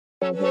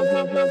Hey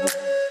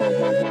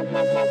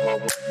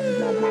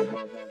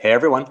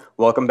everyone,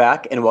 welcome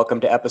back and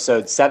welcome to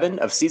episode 7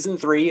 of season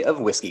 3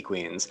 of Whiskey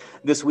Queens.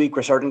 This week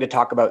we're starting to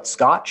talk about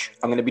scotch.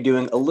 I'm going to be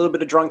doing a little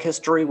bit of drunk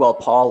history while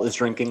Paul is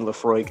drinking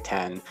Laphroaig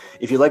 10.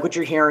 If you like what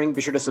you're hearing,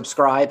 be sure to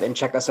subscribe and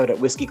check us out at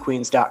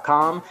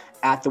whiskeyqueens.com,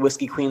 at the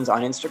Whiskey Queens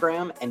on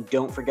Instagram, and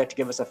don't forget to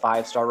give us a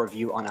 5-star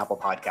review on Apple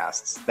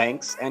Podcasts.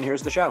 Thanks, and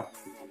here's the show.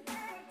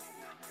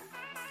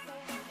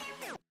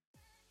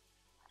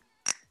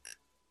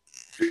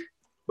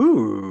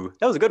 Ooh,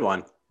 that was a good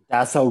one.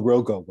 That's a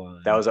Rogo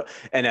one.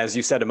 And as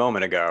you said a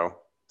moment ago,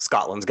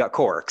 Scotland's got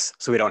corks,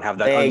 so we don't have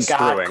that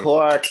unscrewing. They got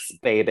corks,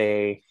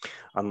 baby.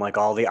 Unlike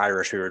all the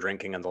Irish we were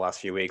drinking in the last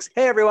few weeks.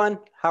 Hey everyone,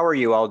 how are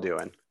you all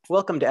doing?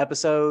 Welcome to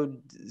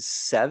episode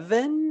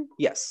 7.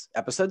 Yes,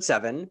 episode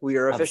 7. We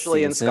are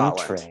officially in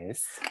Scotland.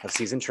 Of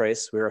Season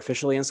Trace. We are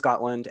officially in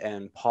Scotland,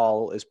 and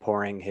Paul is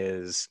pouring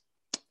his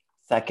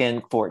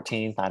second,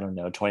 14th,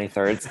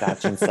 23rd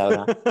Scotch and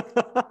soda.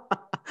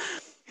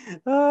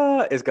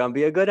 It's gonna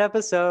be a good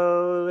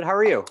episode. How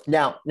are you?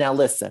 Now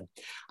listen,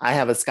 I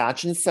have a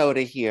Scotch and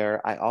soda here.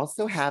 I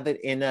also have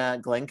it in a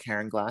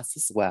Glencairn glass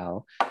as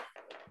well.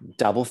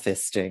 Double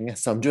fisting.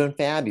 So I'm doing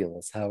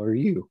fabulous. How are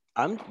you?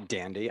 I'm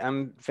dandy.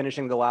 I'm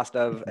finishing the last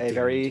of a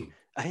very...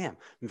 I am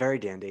very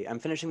dandy. I'm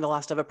finishing the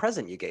last of a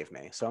present you gave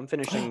me. So I'm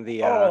finishing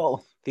the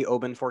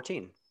Oban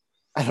 14.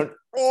 I don't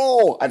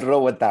know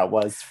what that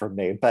was for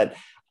me, but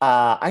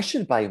I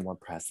should buy you more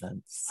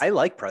presents. I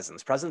like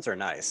presents. Presents are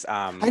nice.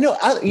 I know.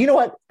 You know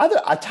what?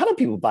 A ton of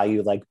people buy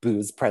you like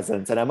booze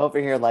presents, and I'm over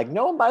here like,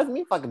 no one buys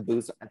me fucking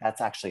booze. That's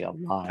actually a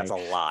lie. That's a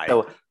lie.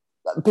 So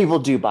people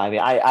do buy me.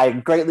 I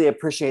greatly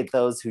appreciate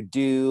those who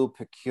do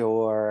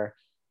procure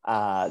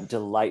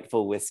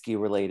delightful whiskey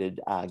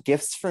related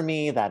gifts for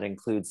me. That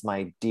includes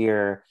my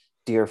dear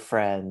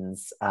friend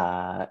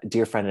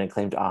and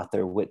acclaimed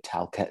author Whit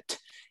Talcott,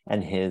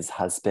 and his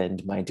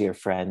husband, my dear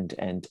friend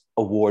and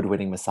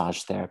award-winning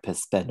massage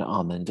therapist Ben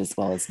Almond, as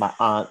well as my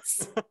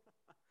aunts.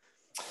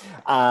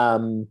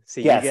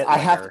 Yes,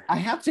 I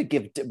have to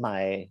give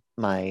my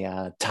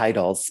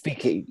titles.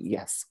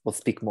 We'll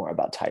speak more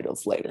about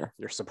titles later.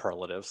 Your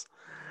superlatives.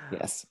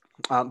 Yes.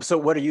 So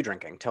what are you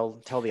drinking?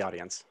 Tell the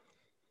audience.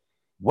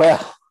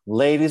 Well,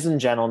 ladies and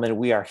gentlemen,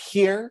 we are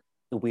here.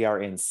 We are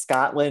in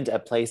Scotland, a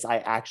place I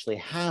actually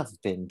have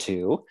been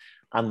to,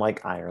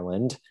 unlike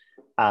Ireland.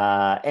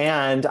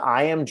 And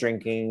I am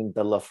drinking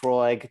the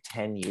Laphroaig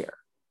 10-year.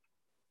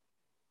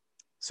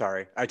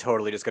 Sorry, I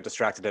totally just got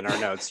distracted in our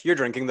notes. You're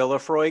drinking the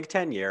Laphroaig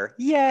 10-year.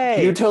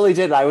 Yay! You totally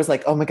did. I was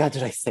like, oh my God,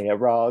 did I say it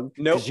wrong?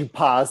 Nope. Because you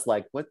paused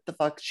like, what the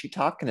fuck is she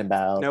talking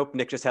about? Nope,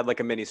 Nick just had like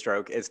a mini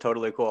stroke. It's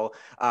totally cool.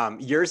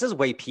 Yours is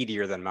way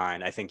peatier than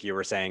mine, I think you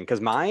were saying.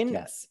 Because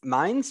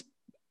mine's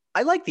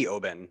I like the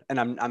Oban, and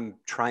I'm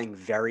trying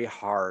very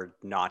hard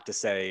not to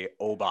say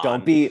Oban.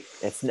 Don't be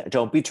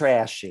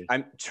trashy.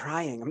 I'm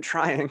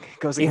trying.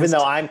 Even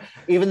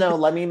though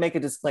let me make a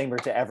disclaimer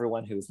to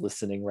everyone who's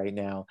listening right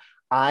now.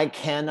 I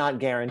cannot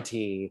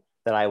guarantee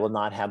that I will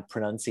not have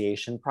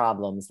pronunciation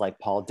problems like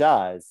Paul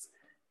does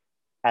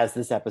as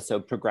this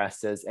episode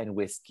progresses and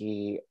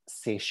whiskey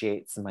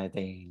satiates my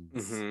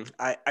veins. Mm-hmm.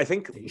 I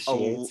think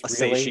satiates.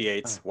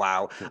 Really?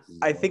 Wow.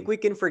 I think we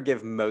can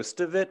forgive most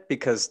of it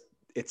because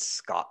it's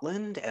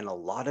Scotland and a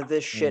lot of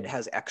this shit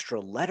has extra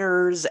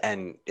letters,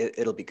 and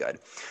it'll be good.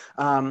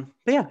 But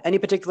yeah, any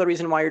particular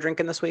reason why you're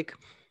drinking this week?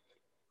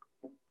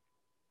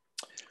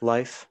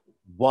 Life?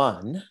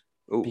 One,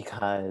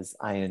 because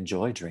I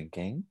enjoy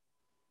drinking,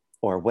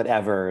 or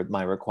whatever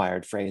my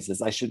required phrase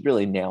is. I should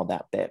really nail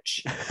that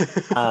bitch.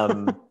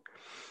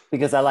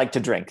 Because I like to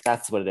drink.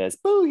 That's what it is.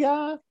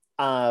 Booyah!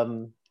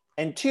 And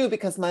 2,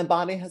 because my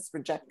body has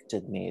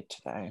rejected me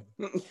today.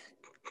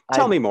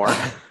 Tell me more.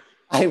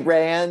 I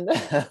ran,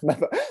 my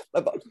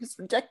body has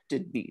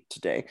rejected me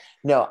today.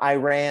 No, I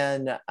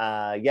ran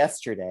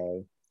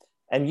yesterday.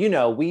 And,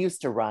 we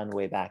used to run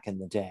way back in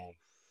the day.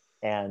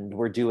 And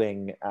we're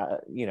doing,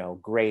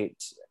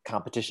 great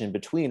competition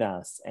between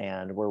us.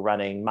 And we're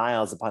running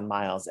miles upon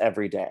miles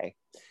every day.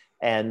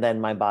 And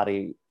then my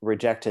body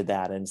rejected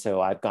that. And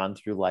so I've gone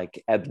through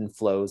like ebb and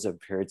flows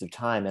of periods of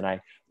time. And I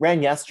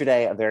ran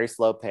yesterday a very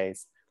slow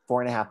pace,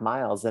 4.5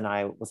 miles. And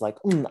I was like,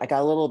 I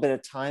got a little bit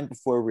of time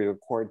before we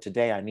record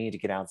today. I need to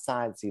get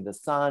outside, see the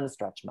sun,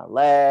 stretch my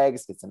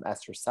legs, get some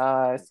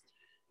exercise.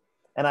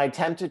 And I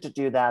attempted to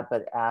do that.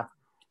 But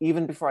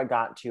even before I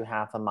got to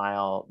half a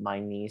mile, my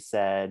knee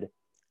said,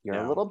 you're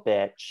a little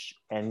bitch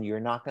and you're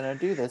not going to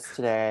do this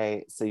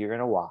today. So you're going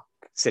to walk.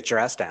 Sit your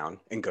ass down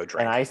and go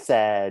drink. And I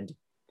said,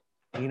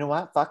 you know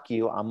what? Fuck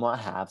you. I'm going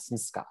to have some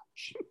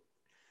scotch.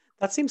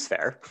 That seems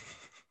fair.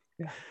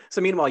 Yeah. So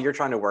meanwhile, you're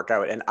trying to work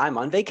out and I'm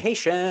on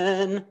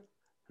vacation.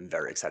 I'm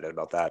very excited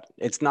about that.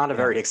 It's not a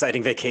very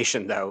exciting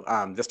vacation though.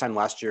 This time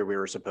last year, we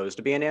were supposed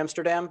to be in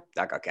Amsterdam.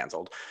 That got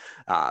canceled.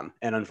 And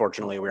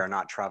unfortunately, we are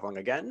not traveling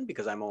again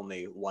because I'm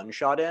only 1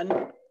 shot in.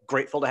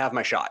 Grateful to have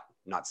my shot.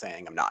 Not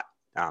saying I'm not.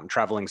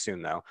 Traveling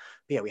soon though.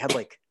 But yeah, we had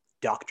like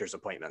doctor's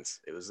appointments.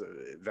 It was a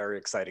very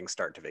exciting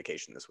start to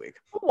vacation this week.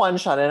 1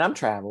 shot in, I'm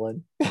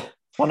traveling.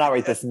 Well, not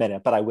right this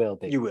minute, but I will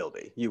be. You will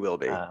be. You will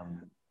be.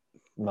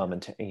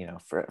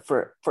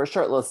 For a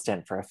short little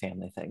stint for a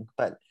family thing,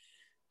 but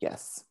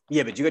yes.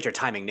 Yeah, but you get your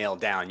timing nailed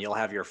down. You'll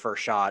have your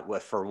first shot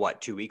for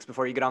what, 2 weeks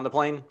before you get on the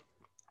plane?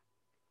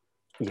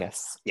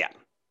 Yes. Yeah.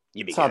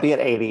 You'd be so good. I'll be at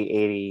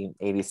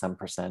 80 some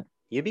percent.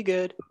 You'd be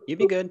good. You'd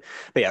be good.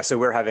 But yeah, so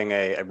we're having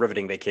a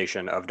riveting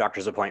vacation of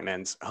doctor's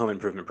appointments, home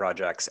improvement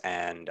projects,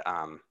 and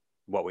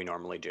what we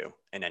normally do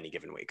in any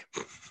given week.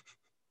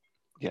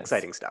 Yes.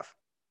 Exciting stuff.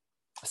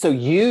 So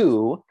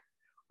you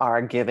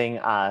are giving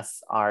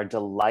us our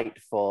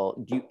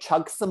delightful, you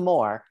chug some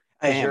more.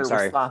 I am, you're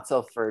sorry.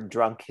 responsible for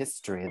drunk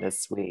history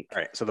this week. All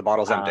right, so the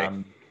bottle's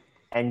empty.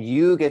 And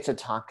you get to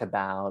talk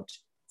about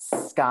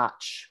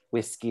Scotch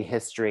whiskey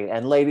history.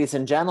 And ladies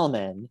and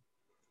gentlemen,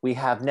 we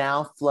have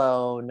now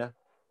flown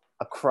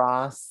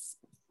across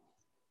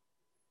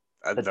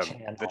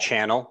the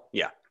channel.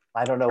 Yeah.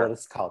 I don't know what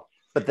it's called,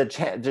 but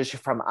just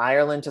from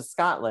Ireland to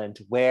Scotland,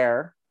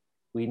 where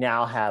we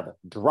now have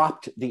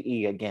dropped the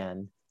E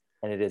again,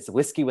 and it is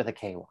whiskey with a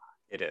KY.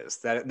 It is.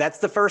 That's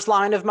the first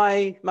line of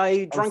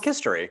my drunk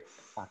history.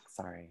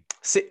 Sorry.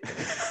 See,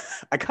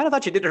 I kind of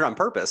thought you did it on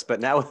purpose, but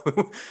now,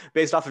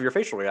 based off of your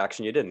facial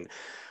reaction, you didn't.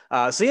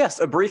 So yes,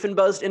 a brief and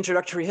buzzed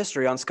introductory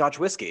history on Scotch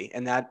whiskey,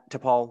 and that, to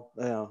Paul,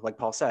 like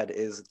Paul said,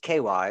 is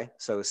KY,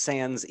 so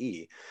sans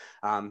E.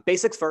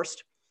 Basics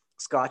first.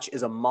 Scotch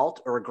is a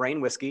malt or a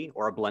grain whiskey,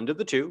 or a blend of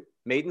the two,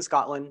 made in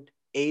Scotland,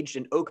 aged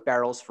in oak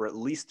barrels for at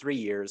least 3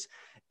 years.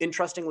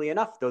 Interestingly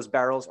enough, those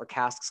barrels or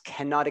casks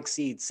cannot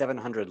exceed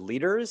 700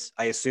 liters.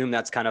 I assume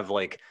that's kind of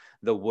like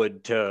the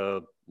wood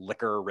to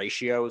liquor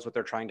ratio is what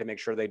they're trying to make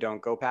sure they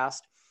don't go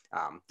past.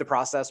 The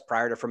process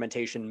prior to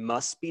fermentation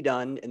must be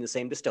done in the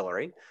same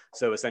distillery.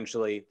 So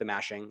essentially the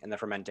mashing and the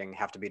fermenting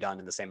have to be done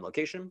in the same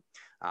location.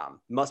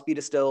 Must be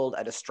distilled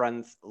at a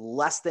strength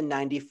less than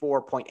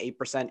 94.8%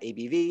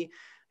 ABV,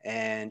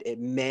 and it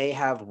may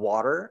have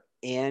water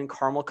and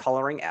caramel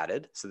coloring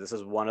added. So this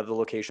is one of the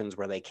locations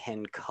where they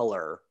can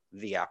color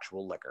the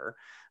actual liquor.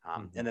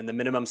 And then the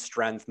minimum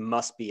strength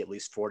must be at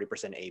least 40%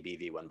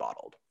 ABV when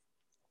bottled.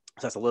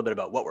 So that's a little bit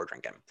about what we're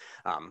drinking.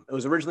 It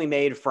was originally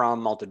made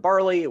from malted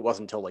barley. It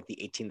wasn't until like the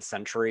 18th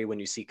century when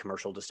you see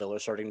commercial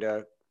distillers starting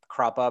to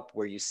crop up,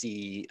 where you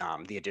see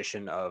the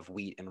addition of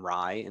wheat and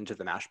rye into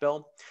the mash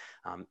bill.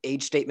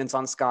 Age statements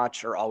on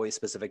Scotch are always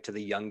specific to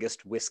the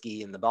youngest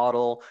whiskey in the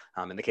bottle,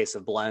 in the case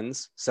of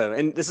blends. So,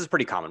 and this is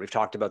pretty common. We've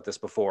talked about this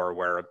before,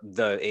 where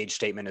the age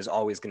statement is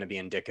always going to be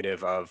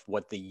indicative of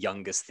what the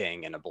youngest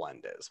thing in a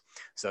blend is.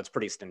 So it's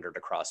pretty standard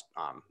across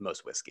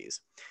most whiskeys.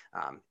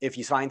 If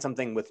you find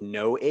something with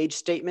no age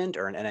statement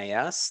or an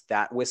NAS,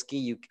 that whiskey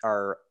you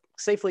are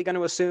safely going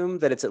to assume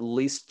that it's at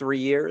least 3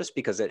 years,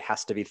 because it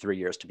has to be 3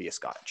 years to be a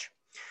Scotch.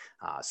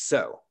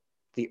 So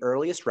the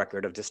earliest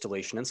record of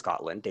distillation in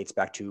Scotland dates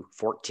back to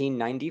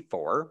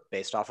 1494,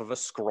 based off of a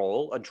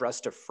scroll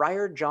addressed to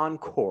Friar John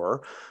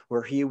Core,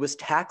 where he was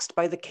taxed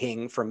by the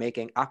king for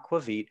making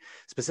aquavit,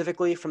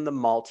 specifically from the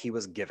malt he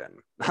was given.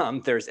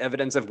 There's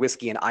evidence of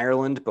whiskey in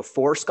Ireland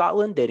before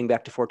Scotland, dating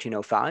back to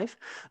 1405.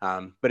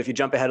 But if you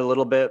jump ahead a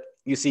little bit,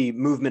 you see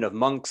movement of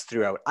monks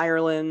throughout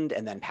Ireland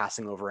and then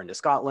passing over into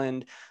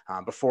Scotland.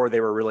 Before they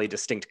were really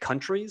distinct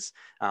countries,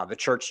 the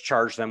church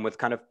charged them with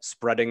kind of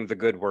spreading the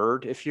good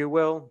word, if you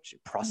will,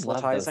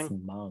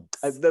 proselytizing.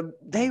 Monks.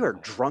 They were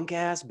drunk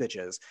ass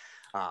bitches.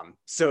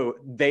 So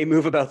they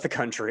move about the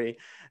country,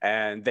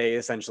 and they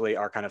essentially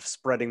are kind of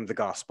spreading the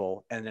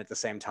gospel, and at the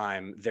same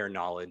time, their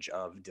knowledge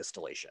of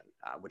distillation,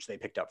 which they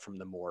picked up from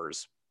the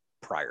Moors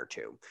prior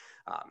to.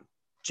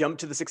 Jump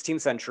to the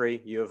 16th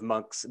century, you have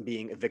monks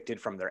being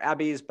evicted from their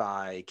abbeys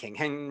by King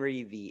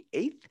Henry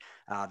VIII.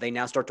 They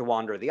now start to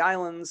wander the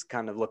islands,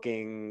 kind of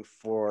looking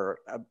for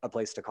a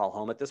place to call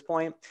home at this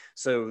point.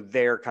 So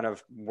they're kind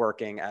of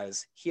working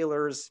as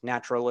healers,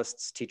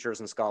 naturalists, teachers,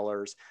 and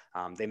scholars.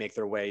 They make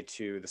their way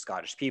to the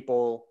Scottish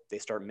people. They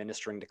start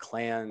ministering to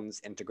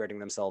clans, integrating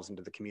themselves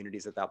into the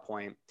communities at that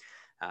point.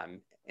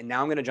 And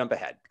now I'm going to jump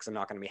ahead, because I'm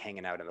not going to be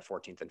hanging out in the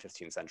 14th and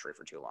 15th century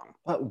for too long.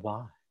 But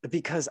why?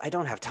 Because I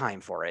don't have time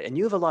for it. And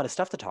you have a lot of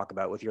stuff to talk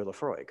about with your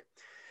Laphroaig.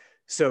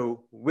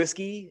 So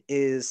whiskey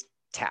is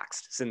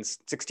taxed since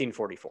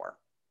 1644.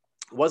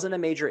 Wasn't a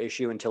major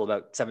issue until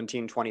about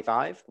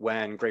 1725,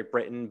 when Great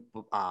Britain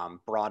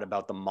brought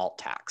about the malt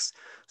tax.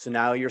 So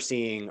now you're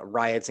seeing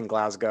riots in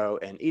Glasgow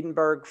and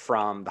Edinburgh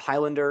from the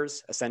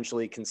Highlanders,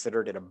 essentially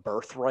considered it a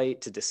birthright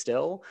to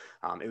distill.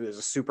 It was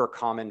a super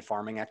common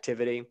farming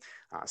activity.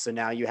 So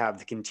now you have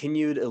the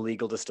continued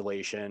illegal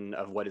distillation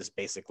of what is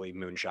basically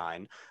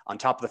moonshine, on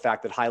top of the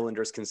fact that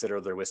Highlanders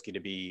consider their whiskey to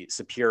be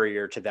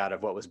superior to that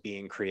of what was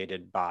being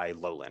created by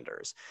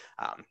Lowlanders.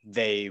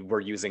 They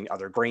were using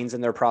other grains in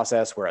their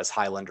process, whereas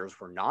Highlanders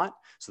were not.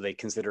 So they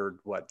considered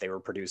what they were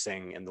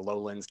producing in the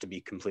lowlands to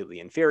be completely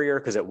inferior,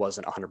 because it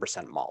wasn't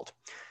 100% malt.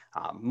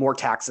 More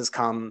taxes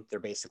come. They're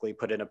basically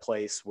put in a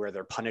place where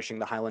they're punishing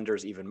the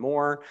Highlanders even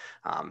more.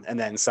 And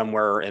then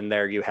somewhere in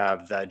there, you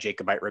have the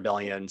Jacobite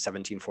Rebellion,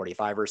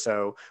 1745 or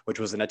so, which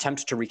was an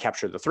attempt to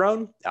recapture the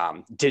throne.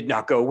 Did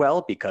not go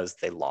well, because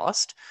they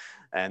lost.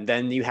 And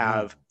then you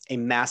have a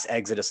mass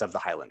exodus of the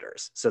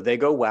Highlanders. So they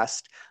go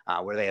west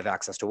where they have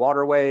access to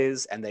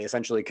waterways, and they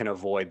essentially can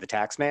avoid the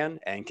taxman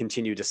and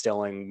continue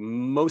distilling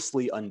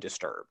mostly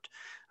undisturbed.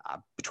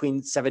 Between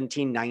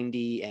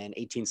 1790 and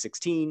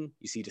 1816,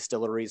 you see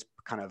distilleries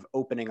kind of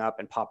opening up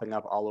and popping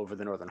up all over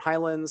the Northern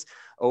Highlands,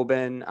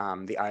 Oban,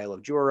 the Isle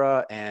of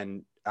Jura,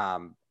 and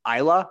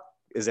Islay.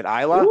 Is it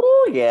Islay?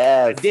 Ooh,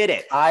 yes. I did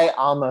it. I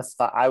almost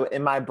thought,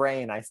 in my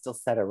brain, I still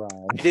said it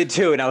wrong. I did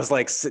too. And I was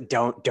like,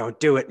 don't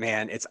do it,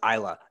 man. It's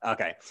Islay.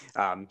 Okay.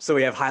 So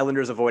we have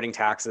Highlanders avoiding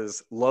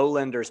taxes,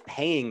 Lowlanders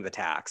paying the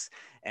tax.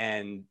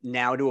 And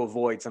now to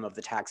avoid some of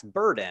the tax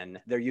burden,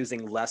 they're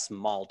using less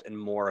malt and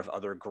more of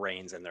other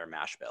grains in their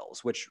mash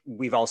bills, which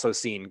we've also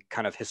seen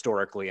kind of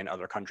historically in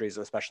other countries,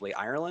 especially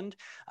Ireland.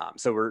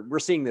 So we're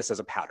seeing this as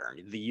a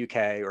pattern. The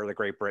UK or the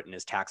Great Britain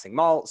is taxing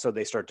malt, so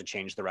they start to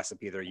change the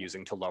recipe they're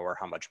using to lower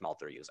how much malt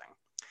they're using.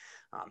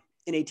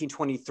 In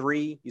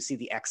 1823, you see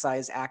the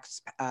Excise Act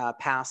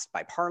passed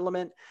by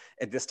Parliament.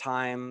 At this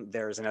time,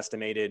 there's an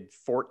estimated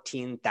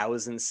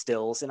 14,000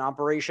 stills in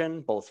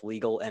operation, both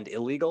legal and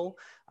illegal.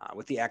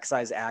 With the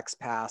Excise Acts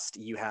passed,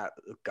 you have,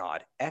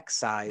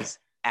 Excise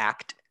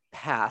Act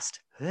passed.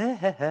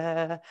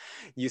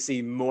 You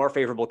see more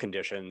favorable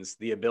conditions,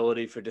 the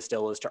ability for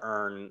distillers to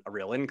earn a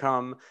real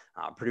income,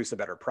 produce a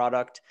better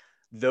product.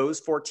 Those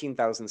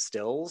 14,000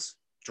 stills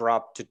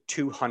dropped to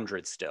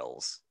 200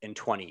 stills in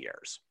 20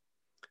 years.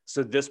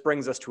 So this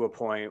brings us to a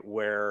point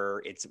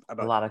where it's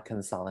about a lot of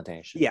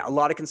consolidation. Yeah, a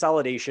lot of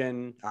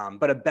consolidation,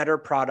 but a better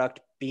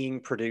product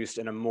being produced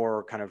in a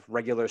more kind of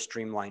regular,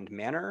 streamlined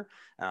manner.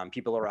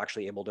 People are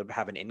actually able to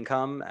have an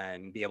income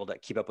and be able to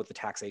keep up with the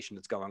taxation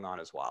that's going on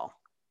as well.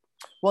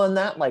 Well, and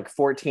that like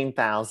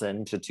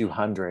 14,000 to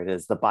 200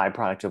 is the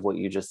byproduct of what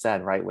you just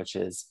said, right? Which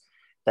is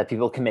that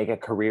people can make a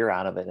career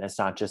out of it. And it's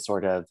not just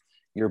sort of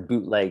your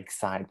bootleg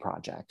side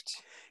project.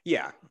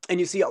 Yeah. And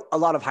you see a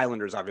lot of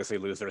Highlanders obviously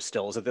lose their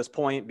stills at this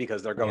point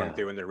because they're going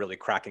through and they're really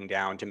cracking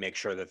down to make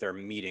sure that they're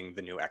meeting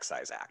the new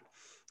Excise Act.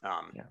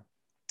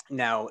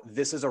 Now,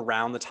 this is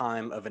around the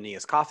time of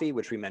Aeneas Coffee,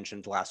 which we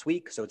mentioned last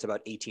week. So it's about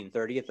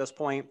 1830 at this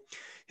point.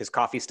 His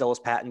coffee still is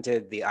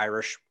patented. The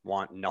Irish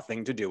want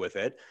nothing to do with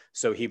it.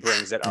 So he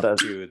brings it up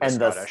to the Scottish.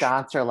 And the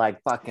Scots are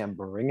like, fucking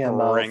bring it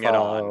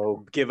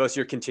on. Give us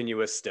your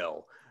continuous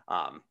still.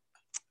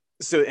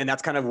 And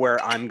that's kind of where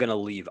I'm going to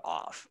leave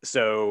off.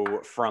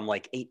 So from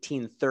like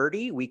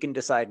 1830, we can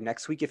decide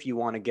next week if you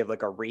want to give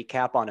like a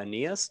recap on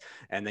Aeneas,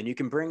 and then you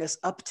can bring us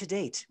up to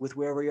date with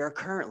where we are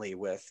currently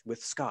with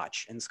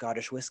Scotch and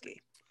Scottish whiskey.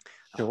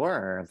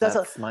 Sure.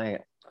 That's my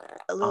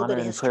honor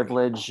and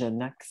privilege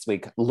next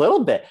week. A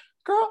little bit.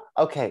 Girl,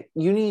 okay,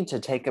 you need to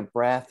take a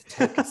breath,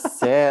 take a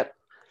sip.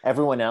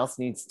 Everyone else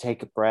needs to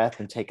take a breath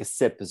and take a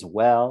sip as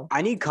well.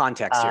 I need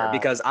context here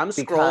because I'm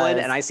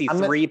scrolling and I see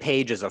 3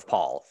 pages of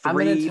Paul.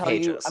 3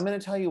 pages. I'm going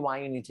to tell you why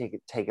you need to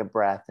take a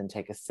breath and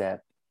take a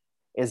sip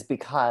is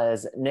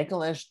because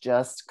Nicholas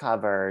just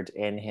covered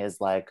in his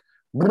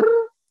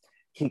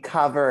he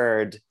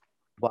covered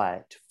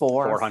what,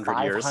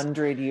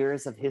 500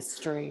 years of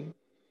history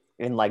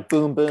in like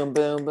boom, boom,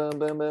 boom, boom,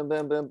 boom, boom,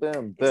 boom, boom,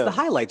 boom. It's the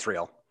highlights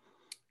reel.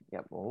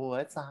 Yeah, oh,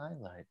 it's the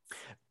highlights.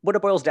 What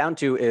it boils down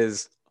to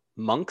is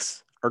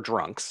monks are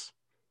drunks.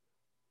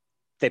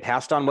 They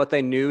passed on what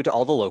they knew to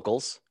all the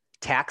locals.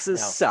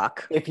 Taxes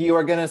suck. If you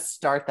are going to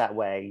start that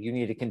way, you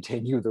need to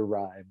continue the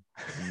rhyme.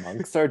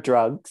 Monks are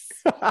drunks.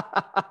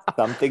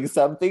 Something,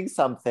 something,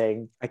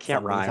 something. I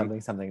can't rhyme.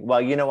 Something, something.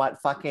 Well, you know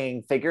what?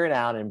 Fucking figure it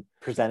out and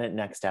present it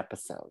next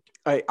episode.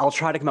 I'll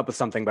try to come up with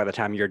something by the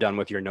time you're done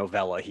with your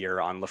novella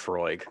here on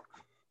Laphroaig.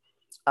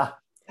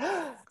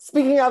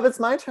 Speaking of, it's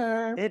my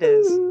turn. It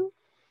is.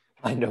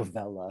 My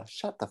novella.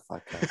 Shut the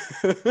fuck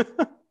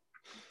up.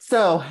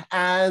 So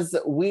as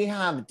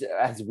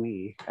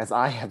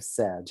I have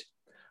said,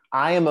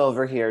 I am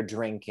over here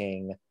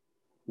drinking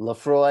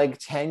Laphroaig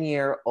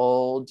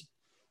 10-year-old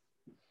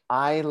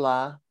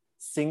Islay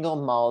single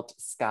malt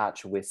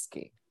Scotch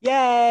whiskey.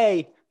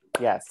 Yay!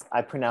 Yes,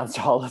 I pronounced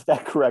all of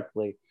that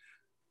correctly,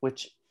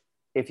 which,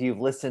 if you've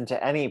listened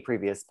to any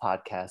previous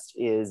podcast,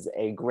 is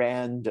a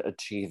grand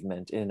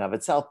achievement in and of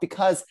itself,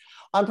 because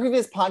on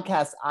previous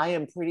podcasts, I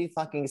am pretty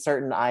fucking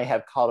certain I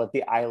have called it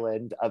the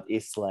island of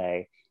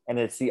Islay, and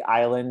it's the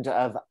island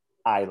of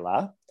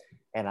Islay,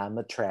 and I'm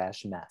a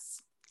trash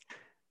mess.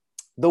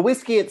 The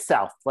whiskey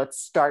itself, let's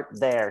start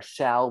there,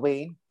 shall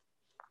we?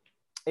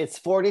 It's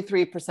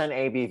 43%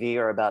 ABV,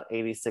 or about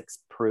 86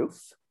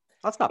 proof.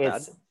 That's not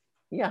bad.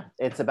 Yeah,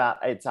 it's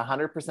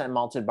 100%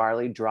 malted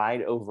barley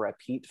dried over a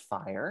peat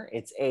fire.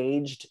 It's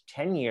aged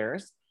 10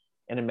 years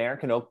in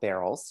American oak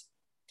barrels.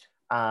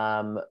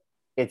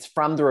 It's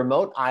from the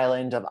remote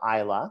island of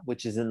Islay,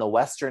 which is in the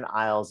Western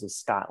Isles of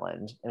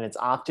Scotland, and it's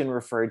often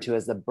referred to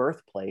as the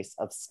birthplace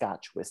of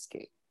Scotch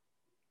whiskey.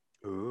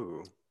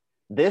 Ooh.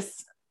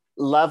 This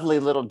lovely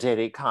little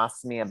ditty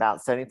costs me about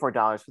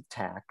 $74 with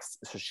tax,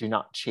 so she's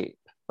not cheap,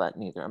 but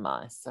neither am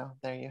I. So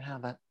there you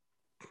have it.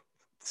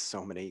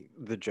 So many,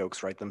 the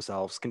jokes write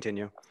themselves.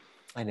 Continue.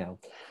 I know.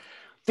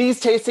 These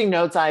tasting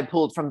notes I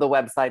pulled from the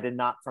website and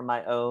not from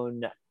my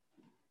own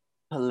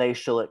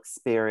palatial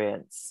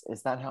experience.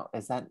 Is palatial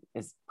is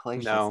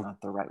No.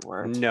 not the right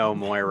word? No,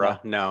 Moira.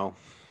 No.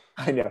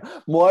 I know.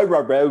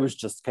 Moira Rose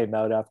just came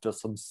out after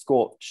some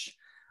scotch.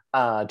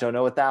 Don't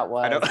know what that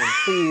was. I don't. And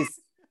please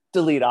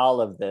delete all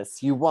of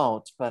this. You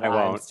won't, but I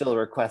I'm won't. still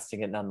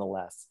requesting it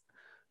nonetheless.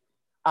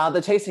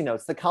 The tasting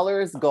notes. The color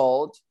is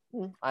gold.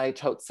 I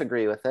totes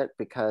agree with it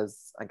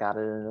because I got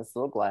it in this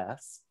little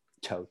glass.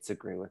 Totes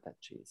agree with it,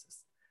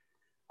 Jesus.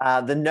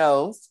 The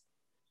nose.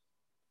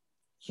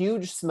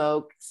 Huge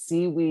smoke,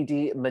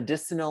 seaweedy,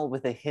 medicinal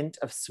with a hint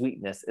of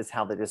sweetness is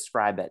how they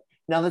describe it.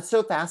 Now that's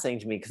so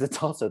fascinating to me because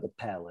it's also the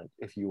palate,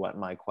 if you want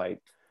my quite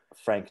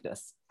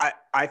frankness.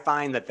 I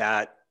find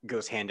that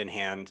goes hand in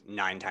hand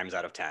 9 times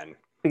out of 10.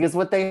 Because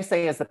what they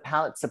say is the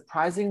palate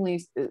surprising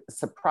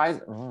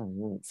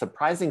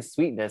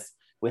sweetness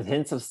with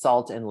hints of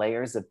salt and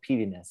layers of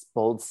peatiness,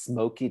 bold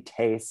smoky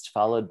taste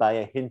followed by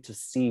a hint of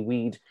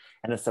seaweed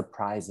and a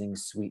surprising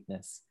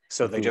sweetness.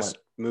 So they just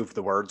moved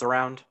the words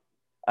around?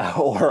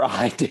 Or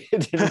I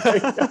did in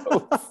my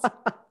notes.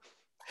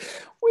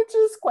 Which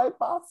is quite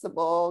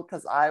possible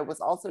because I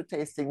was also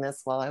tasting this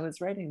while I was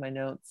writing my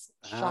notes.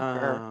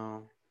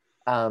 Shocker.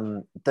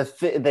 Oh.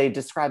 They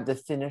describe the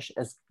finish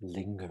as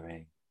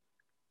lingering.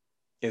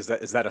 Is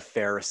that a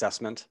fair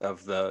assessment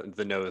of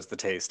the nose, the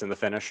taste, and the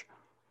finish?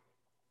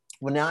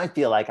 Well, now I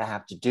feel like I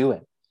have to do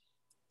it.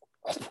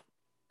 I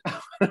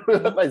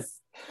don't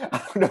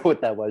know what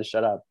that was.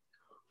 Shut up.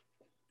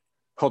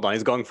 Hold on,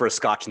 he's going for a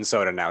scotch and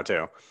soda now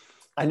too.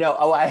 I know.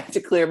 Oh, I have to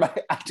clear my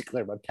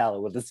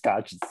palate with a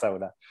scotch and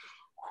soda.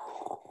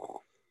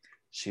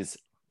 She's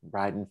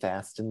riding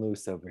fast and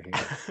loose over here.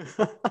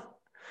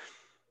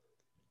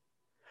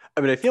 I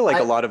mean, I feel like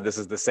a lot of this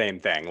is the same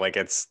thing. Like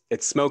it's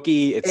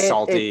smoky, it's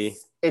salty.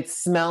 It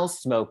smells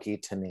smoky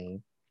to me,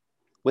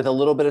 with a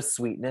little bit of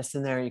sweetness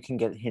in there. You can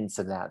get hints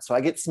of that. So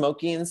I get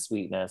smoky and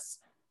sweetness.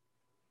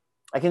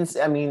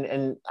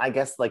 And I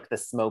guess like the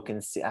smoke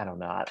and I don't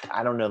know.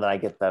 I don't know that I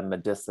get the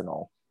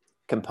medicinal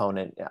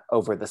component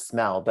over the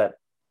smell, but.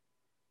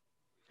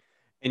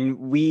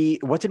 And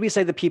what did we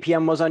say the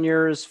ppm was on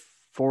yours?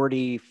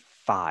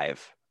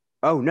 45.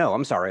 Oh no,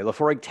 I'm sorry.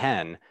 Laphroaig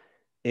 10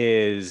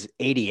 is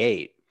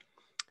 88.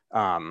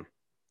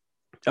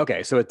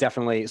 Okay, so the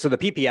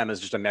ppm is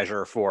just a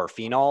measure for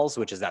phenols,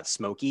 which is that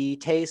smoky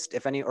taste,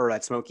 or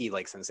that smoky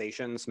like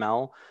sensation,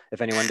 smell,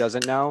 if anyone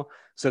doesn't know.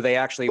 So they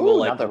actually will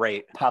like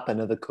rate. Pop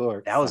into the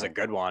cork. That was a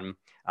good one.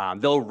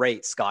 They'll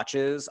rate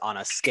scotches on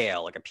a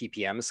scale, like a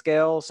ppm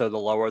scale. So the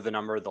lower the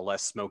number, the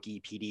less smoky,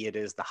 peaty it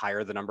is. The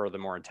higher the number, the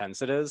more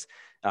intense it is.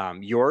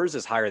 Yours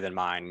is higher than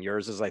mine.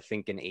 Yours is, I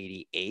think, an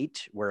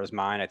 88, whereas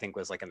mine, I think,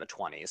 was like in the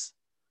 20s.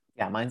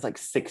 Yeah, mine's like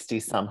 60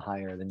 some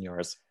higher than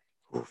yours.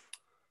 Oof.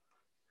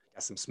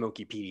 Got some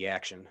smoky, peaty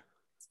action.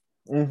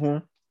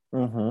 Let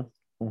me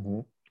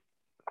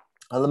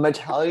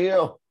tell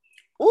you,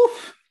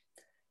 oof,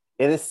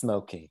 it is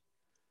smoky.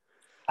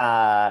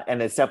 And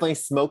it's definitely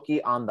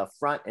smoky on the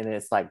front, and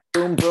it's like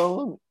boom,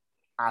 boom,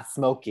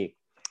 smoky.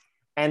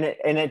 And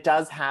it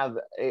does have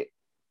it.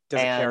 Does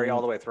it carry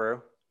all the way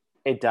through?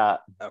 It does.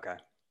 Okay.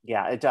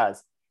 Yeah, it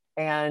does.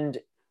 But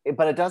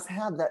it does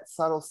have that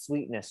subtle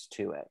sweetness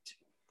to it,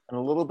 and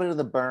a little bit of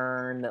the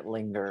burn that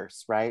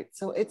lingers, right?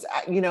 So it's,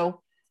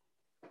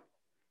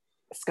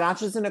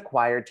 Scotch is an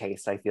acquired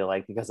taste, I feel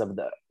like, because of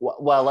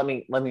let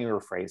me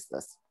rephrase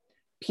this.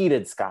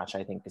 Peated Scotch,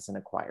 I think, is an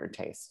acquired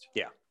taste.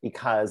 Yeah.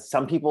 Because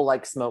some people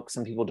like smoke,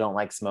 some people don't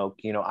like smoke.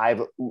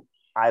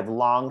 I've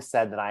long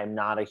said that I'm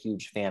not a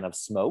huge fan of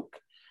smoke.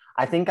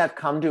 I think I've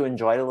come to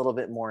enjoy it a little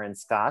bit more in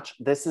Scotch.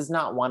 This is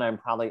not one I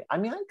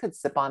could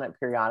sip on it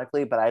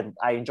periodically, but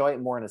I enjoy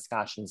it more in a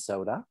Scotch and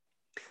soda.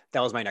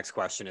 That was my next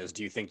question is,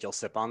 do you think you'll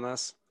sip on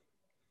this?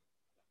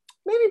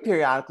 Maybe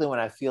periodically when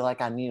I feel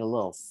like I need a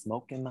little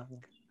smoke in my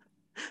life.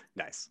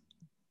 Nice.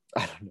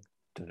 I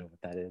don't know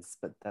what that is,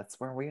 but that's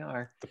where we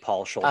are. The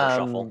Paul shoulder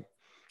shuffle.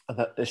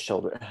 The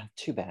shoulder.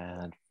 Too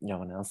bad no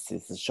one else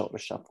sees the shoulder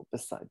shuffle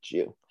besides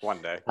you.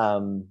 One day.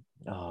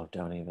 Oh,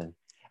 don't even.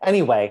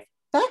 Anyway,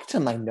 back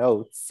to my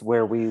notes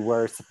where we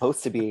were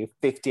supposed to be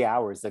 50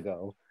 hours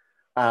ago.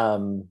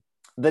 The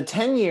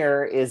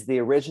 10-year is the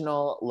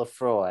original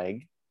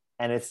Laphroaig,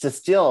 and it's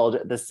distilled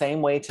the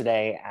same way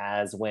today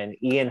as when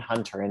Ian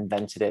Hunter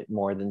invented it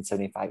more than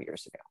 75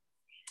 years ago.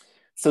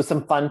 So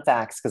some fun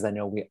facts, because I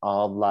know we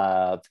all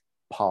love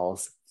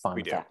Paul's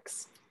fun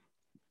facts.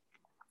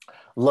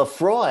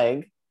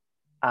 Laphroaig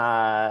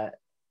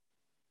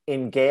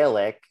in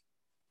Gaelic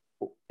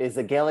is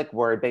a Gaelic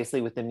word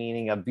basically with the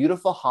meaning of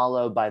beautiful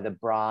hollow by the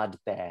broad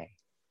bay.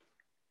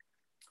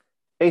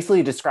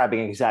 Basically describing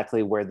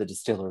exactly where the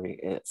distillery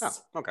is. Oh,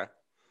 okay.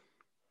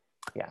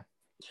 Yeah.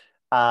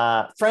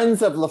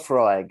 Friends of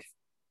Laphroaig.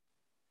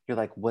 You're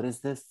like, what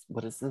is this?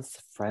 What is this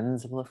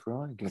Friends of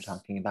Laphroaig you're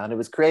talking about? It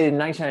was created in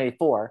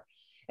 1994.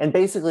 And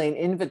basically an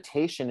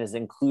invitation is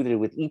included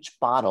with each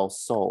bottle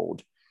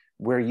sold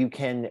where you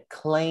can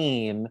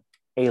claim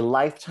a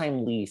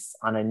lifetime lease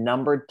on a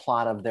numbered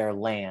plot of their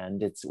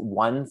land. It's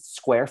 1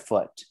 square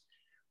foot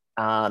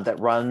that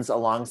runs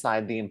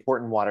alongside the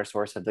important water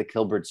source of the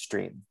Kilbert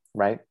Stream,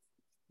 right?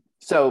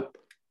 So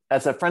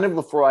As a friend of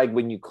Lefroy,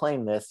 when you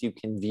claim this, you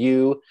can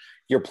view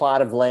your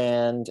plot of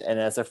land, and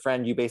as a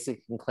friend, you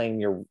basically can claim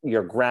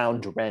your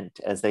ground rent,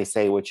 as they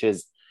say, which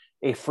is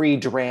a free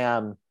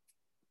dram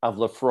of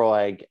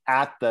Lefroy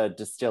at the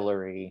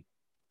distillery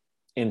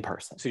in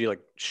person. So you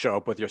like show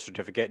up with your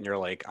certificate and you're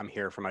like, I'm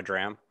here for my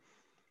dram?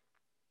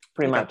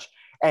 Pretty much.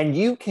 And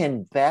you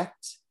can bet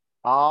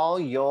all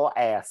your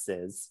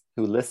asses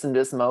who listen to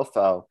this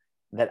mofo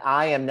that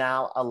I am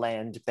now a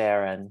land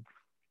baron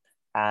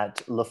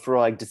at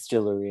Lefroy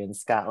Distillery in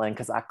Scotland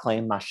because I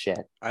claim my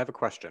shit. I have a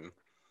question.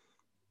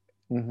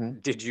 Mm-hmm.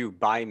 Did you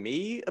buy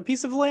me a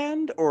piece of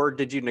land, or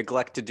did you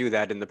neglect to do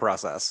that in the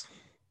process?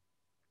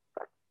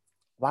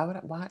 Why would I?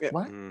 Why? Yeah.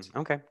 What?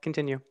 Okay,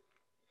 continue.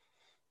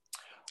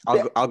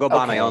 I'll go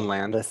buy my own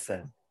land.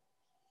 Listen,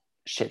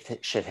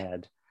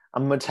 shithead.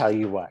 I'm gonna tell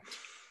you what.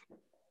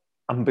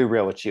 I'm gonna be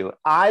real with you.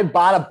 I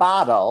bought a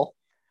bottle.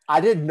 I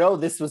didn't know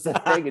this was a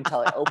thing until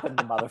I opened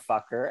the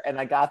motherfucker, and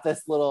I got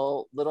this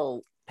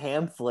little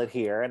pamphlet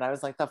here, and I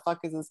was like, "The fuck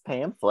is this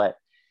pamphlet?"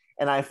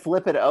 And I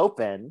flip it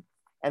open,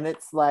 and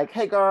it's like,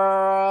 "Hey,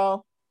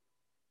 girl,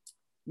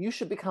 you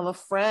should become a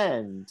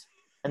friend."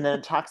 And then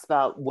it talks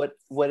about what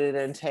it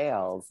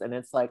entails, and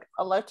it's like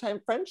a lifetime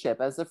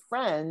friendship. As a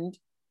friend,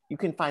 you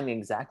can find the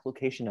exact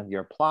location of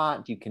your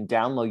plot. You can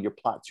download your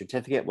plot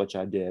certificate, which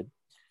I did.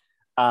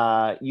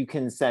 You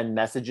can send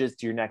messages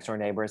to your next door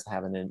neighbors. I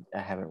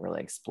haven't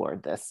really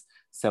explored this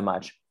so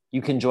much.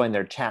 You can join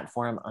their chat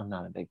forum. I'm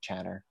not a big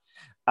chatter.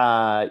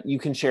 You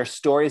can share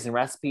stories and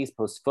recipes,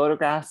 post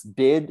photographs,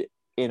 bid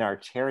in our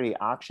charity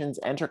auctions,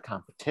 enter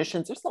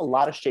competitions. There's a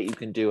lot of shit you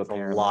can do.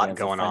 There's a lot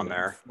going on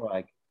there.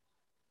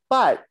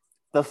 But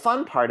the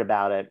fun part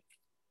about it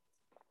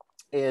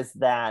is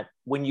that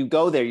when you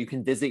go there, you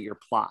can visit your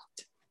plot.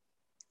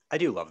 I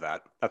do love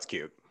that. That's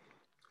cute.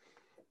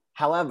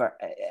 However,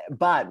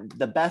 but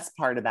the best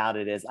part about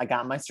it is I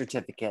got my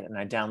certificate and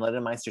I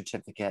downloaded my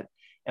certificate.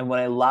 And what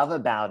I love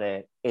about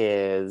it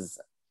is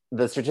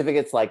the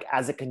certificate's like,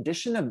 as a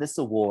condition of this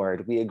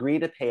award, we agree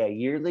to pay a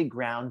yearly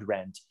ground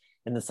rent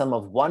in the sum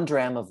of 1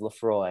 dram of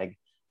Lefroy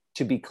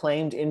to be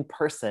claimed in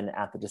person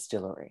at the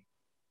distillery.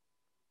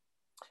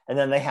 And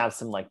then they have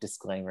some like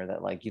disclaimer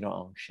that like, you don't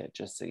own shit,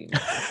 just so you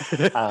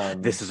know.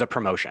 This is a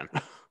promotion.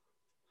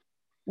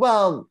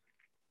 Well,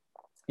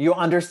 you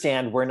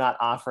understand we're not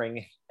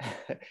offering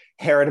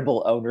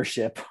heritable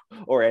ownership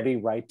or any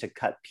right to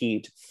cut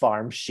peat,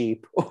 farm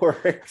sheep, or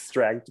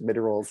extract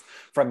minerals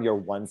from your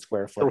 1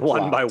 square foot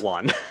plot. 1 by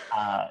 1.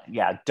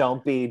 Yeah,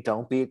 don't be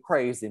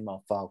crazy,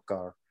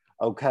 motherfucker.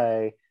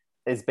 Okay,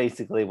 is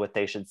basically what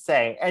they should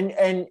say.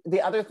 And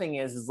the other thing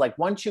is like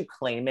once you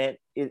claim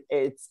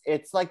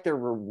it's like the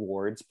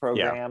rewards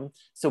program. Yeah.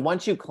 So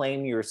once you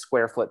claim your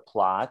square foot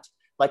plot,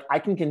 like I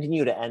can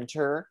continue to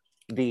enter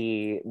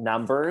the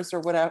numbers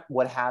or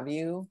what have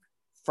you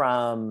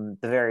from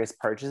the various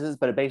purchases,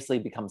 but it basically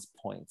becomes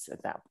points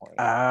at that point.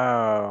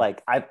 Oh.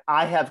 Like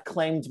I have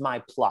claimed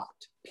my plot,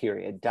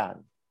 period,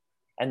 done.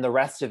 And the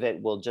rest of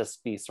it will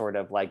just be sort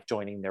of like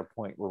joining their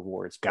point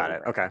rewards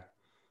program. Got it. Okay.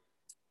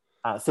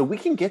 So we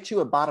can get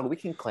you a bottle. We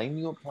can claim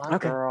you a plot,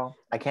 okay. Girl.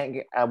 I can't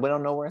get. We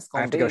don't know where it's going.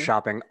 I have to go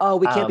shopping. Oh,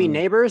 we can't be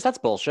neighbors. That's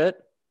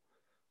bullshit.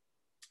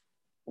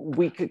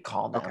 We could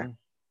call them. Okay.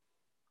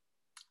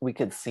 We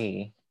could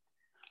see.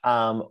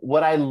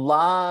 What I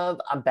love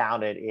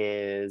about it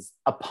is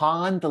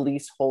upon the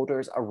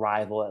leaseholder's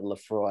arrival at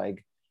Lefroy,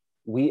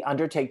 we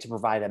undertake to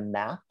provide a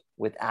map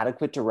with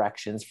adequate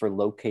directions for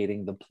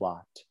locating the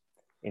plot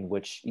in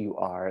which you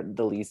are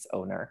the lease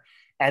owner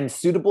and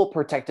suitable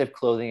protective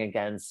clothing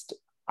against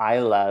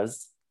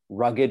Isla's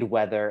rugged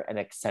weather and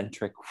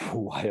eccentric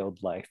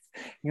wildlife.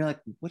 And you're like,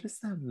 what does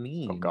that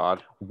mean? Oh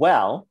God.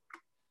 Well,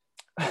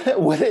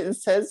 what it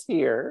says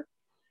here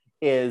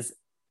is,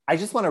 I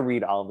just want to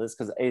read all of this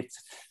because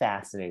it's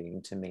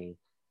fascinating to me.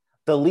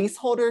 The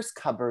leaseholder's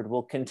cupboard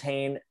will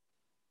contain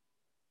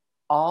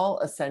all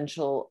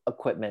essential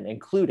equipment,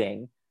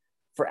 including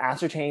for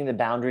ascertaining the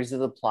boundaries of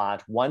the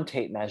plot, 1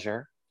 tape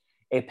measure,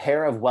 a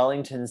pair of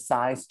Wellington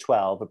size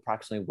 12,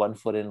 approximately 1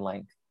 foot in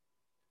length.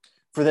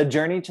 For the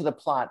journey to the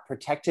plot,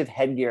 protective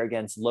headgear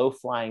against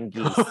low-flying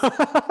geese.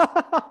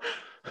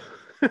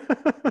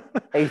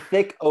 A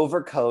thick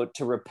overcoat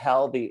to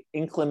repel the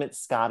inclement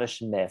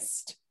Scottish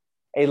mist.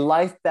 A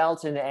life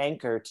belt and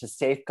anchor to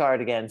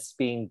safeguard against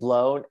being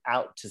blown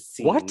out to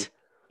sea. What?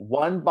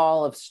 1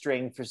 ball of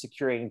string for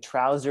securing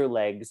trouser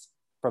legs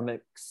from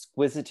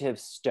exquisitive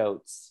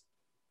stoats.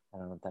 I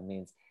don't know what that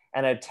means.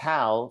 And a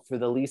towel for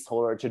the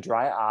leaseholder to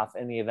dry off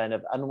in the event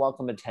of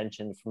unwelcome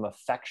attention from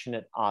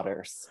affectionate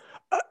otters.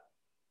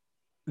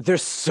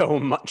 There's so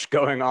much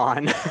going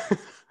on.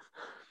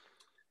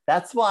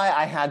 That's why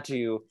I had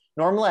to,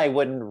 normally I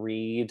wouldn't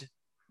read,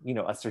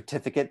 a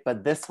certificate,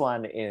 but this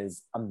one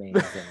is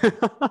amazing.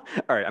 All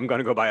right, I'm going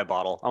to go buy a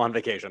bottle. I'm on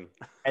vacation.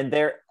 And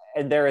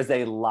there is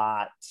a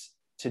lot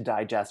to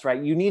digest,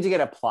 right? You need to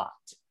get a plot.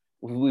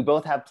 We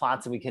both have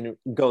plots and we can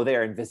go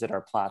there and visit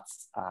our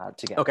plots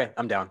together. Okay,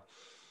 I'm down.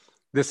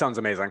 This sounds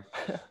amazing.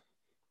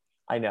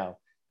 I know.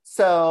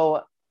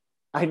 So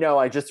I know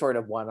I just sort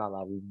of went on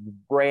a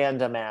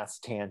random ass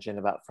tangent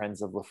about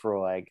Friends of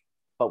Laphroaig,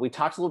 but we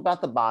talked a little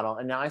about the bottle,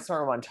 and now I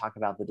sort of want to talk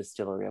about the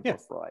distillery of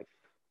Laphroaig.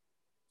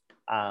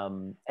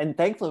 And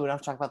thankfully, we don't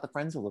have to talk about the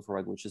Friends of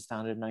Laphroaig, which was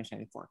founded in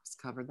 1984, because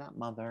covered that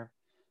mother.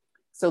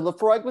 So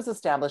Laphroaig was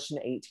established in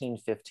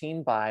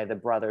 1815 by the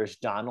brothers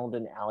Donald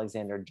and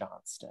Alexander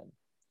Johnston.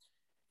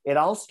 It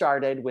all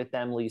started with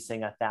them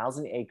leasing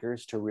 1,000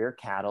 acres to rear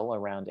cattle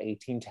around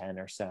 1810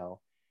 or so.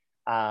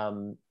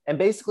 And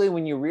basically,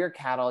 when you rear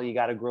cattle, you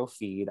got to grow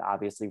feed,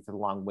 obviously, for the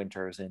long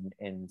winters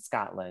in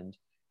Scotland,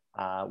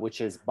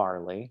 which is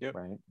barley,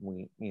 right?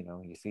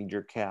 You feed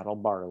your cattle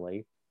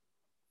barley.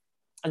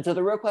 And so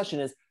the real question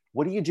is,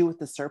 what do you do with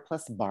the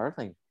surplus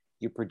barley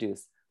you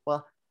produce?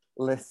 Well,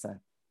 listen,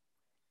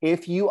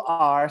 if you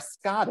are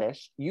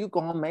Scottish, you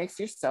gonna make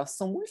yourself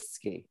some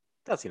whiskey.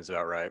 That seems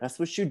about right. That's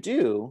what you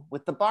do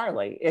with the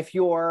barley. If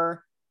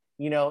you're,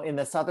 in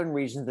the southern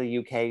regions of the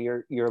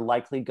UK, you're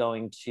likely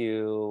going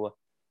to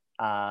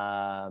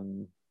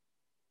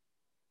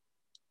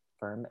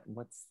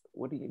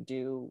what do you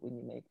do when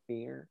you make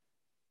beer?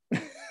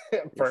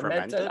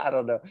 Ferment it? I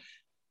don't know.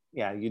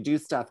 Yeah, you do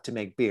stuff to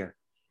make beer.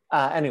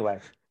 Anyway.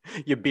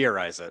 You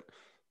beerize it.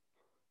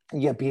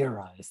 You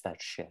beerize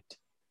that shit.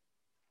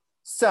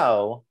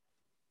 So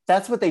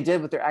that's what they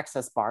did with their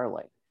excess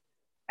barley.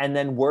 And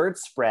then word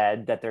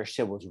spread that their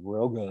shit was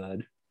real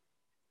good.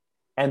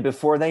 And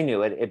before they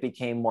knew it, it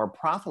became more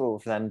profitable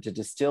for them to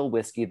distill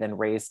whiskey than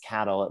raise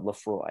cattle at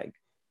Laphroaig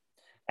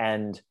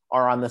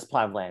or on this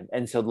plot of land.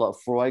 And so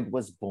Laphroaig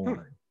was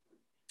born.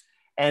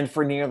 And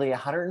for nearly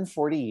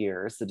 140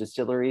 years, the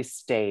distillery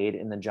stayed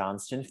in the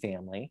Johnston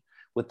family,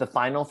 with the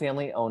final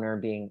family owner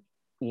being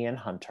Ian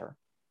Hunter.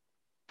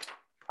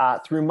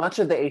 Through much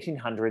of the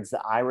 1800s,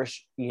 the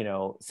Irish,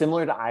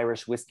 similar to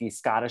Irish whiskey,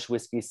 Scottish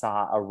whiskey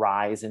saw a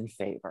rise in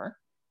favor.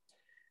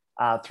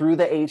 Through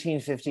the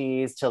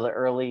 1850s till the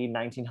early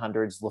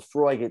 1900s,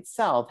 Laphroaig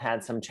itself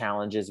had some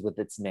challenges with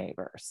its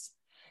neighbors.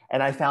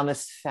 And I found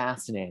this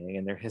fascinating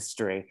in their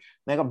history.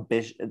 I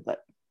was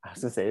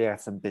gonna say they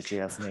have some bitchy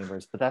ass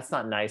neighbors, but that's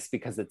not nice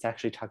because it's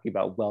actually talking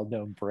about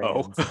well-known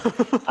brands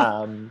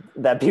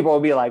that people will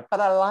be like, but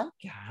I like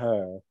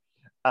her.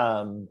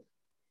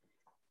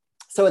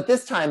 So at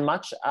this time,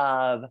 much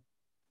of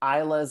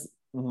Isla's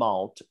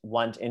malt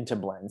went into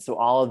blends. So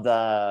all of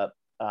the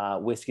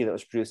whiskey that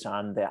was produced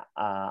on the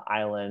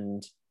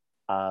island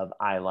of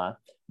Isla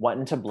went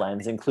into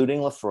blends,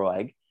 including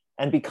Laphroaig.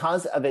 And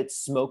because of its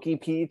smoky,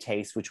 peaty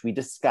taste, which we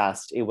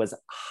discussed, it was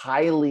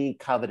highly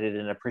coveted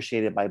and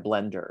appreciated by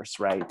blenders,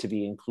 right, to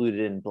be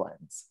included in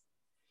blends.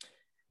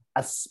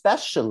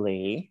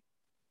 Especially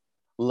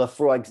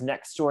Laphroaig's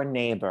next door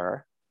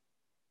neighbor,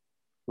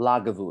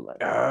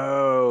 Lagavulin.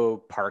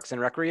 Oh, Parks and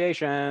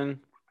Recreation.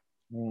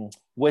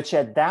 Which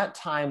at that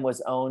time was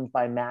owned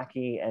by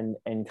Mackey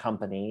and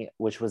Company,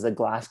 which was a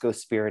Glasgow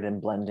spirit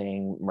and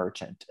blending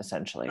merchant,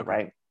 essentially,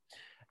 right?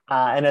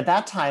 And at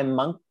that time,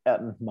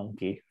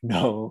 Monkey,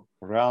 no,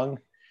 wrong.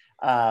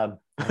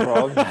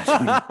 Wrong.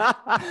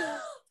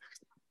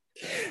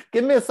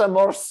 Give me some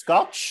more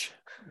scotch.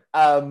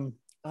 I'm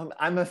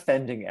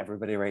offending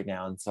everybody right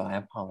now, and so I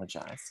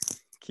apologize.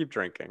 Keep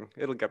drinking.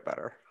 It'll get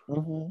better.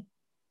 Mm-hmm.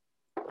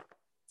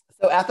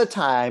 So at the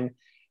time,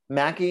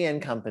 Mackey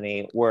and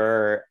Company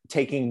were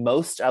taking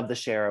most of the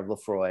share of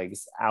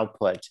Laphroaig's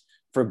output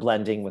for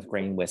blending with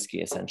grain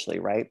whiskey, essentially,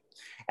 right?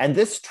 And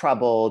this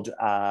troubled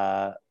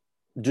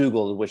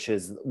Dougal, which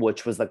was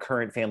the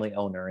current family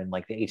owner in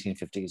like the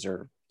 1850s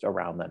or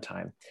around that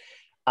time.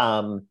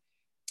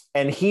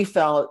 And he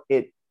felt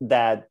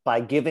that by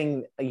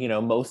giving,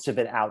 most of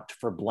it out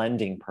for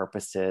blending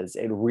purposes,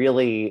 it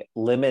really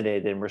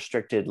limited and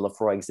restricted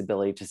Laphroaig's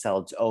ability to sell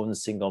its own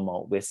single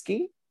malt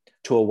whiskey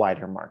to a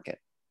wider market.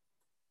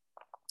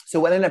 So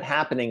what ended up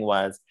happening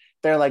was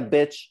they're like,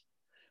 bitch,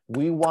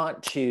 we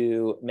want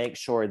to make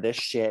sure this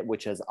shit,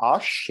 which is our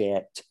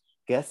shit,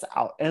 gets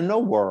out in the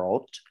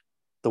world.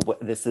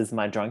 This is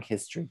my drunk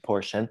history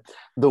portion,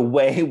 the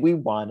way we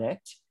want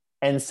it.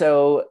 And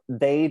so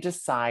they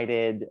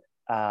decided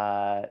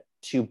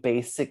to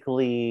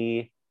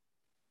basically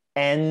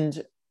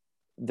end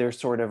their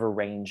sort of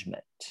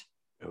arrangement.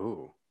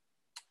 Ooh.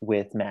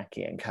 With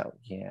Mackey and Co.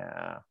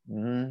 Yeah.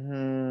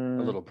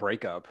 Mm-hmm. A little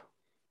breakup.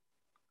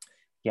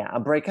 Yeah,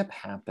 a breakup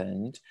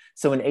happened.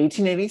 So in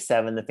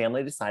 1887, the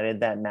family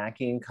decided that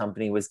Mackey and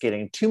Company was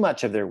getting too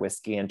much of their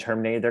whiskey and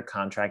terminated their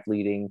contract,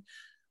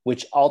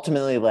 which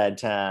ultimately led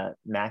to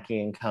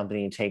Mackey and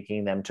Company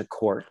taking them to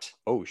court.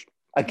 Oh,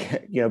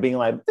 again, being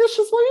like, this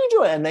is what you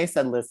do. And they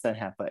said, listen,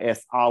 Heffa,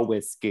 it's our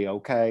whiskey,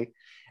 okay?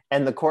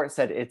 And the court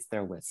said it's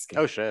their whiskey.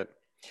 Oh, shit.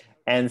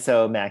 And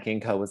so Mackey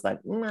and Co. was like,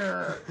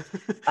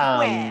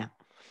 I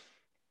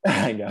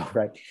know,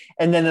 right?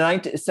 And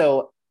then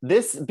so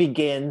this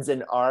begins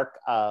an arc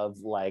of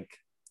like,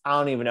 I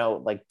don't even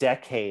know, like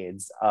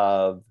decades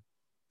of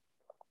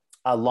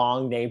a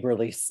long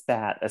neighborly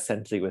spat,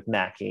 essentially, with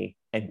Mackey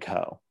and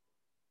Co.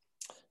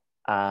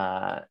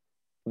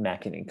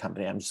 Mackey and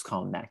Company. I'm just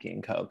calling Mackey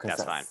and Co.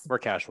 That's fine. We're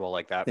casual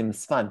like that.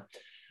 Seems fun.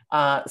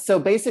 So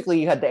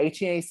basically, you had the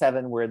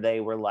 1887 where they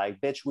were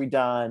like, "Bitch, we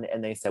done,"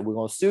 and they said, "We're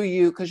gonna sue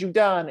you because you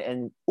done."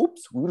 And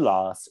oops, we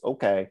lost.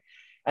 Okay.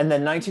 And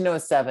then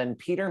 1907,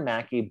 Peter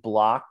Mackey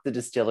blocked the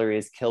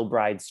distillery's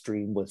Kilbride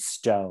stream with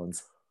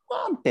stones.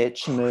 Well,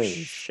 bitch, move,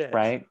 shit.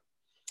 right?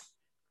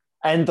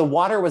 And the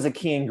water was a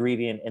key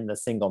ingredient in the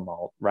single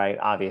malt, right?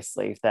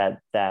 Obviously,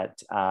 that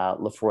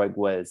Laphroaig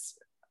was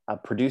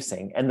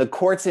producing, and the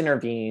courts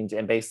intervened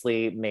and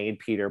basically made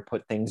Peter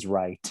put things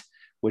right,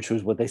 which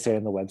was what they say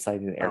on the website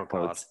in air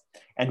quotes,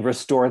 and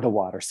restore the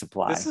water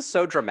supply. This is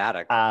so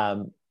dramatic.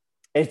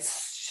 It's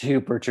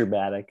super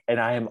dramatic, and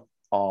I am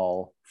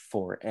all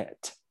for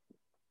it.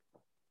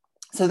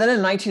 So then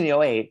in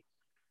 1908,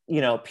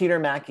 Peter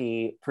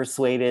Mackey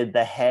persuaded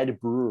the head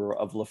brewer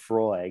of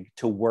Laphroaig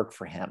to work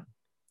for him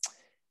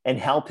and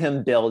help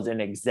him build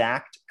an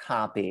exact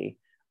copy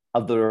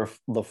of the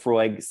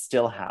Laphroaig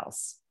still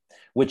house,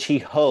 which he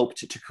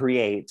hoped to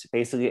create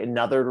basically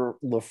another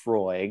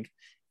Laphroaig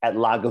at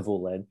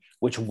Lagavulin,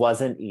 which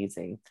wasn't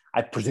easy.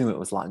 I presume it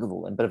was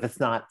Lagavulin, but if it's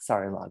not,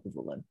 sorry,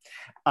 Lagavulin.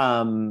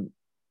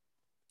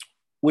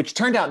 Which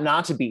turned out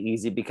not to be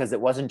easy because it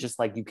wasn't just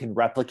like you can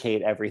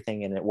replicate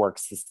everything and it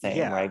works the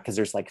same, right? Because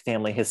there's like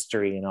family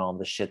history and all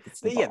the shit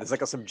that's involved. Yeah, there's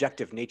like a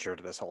subjective nature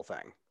to this whole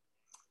thing.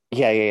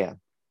 Yeah.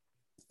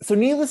 So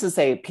needless to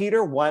say,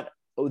 Peter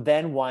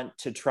then want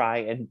to try,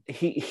 and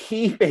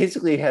he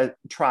basically has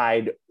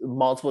tried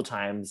multiple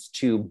times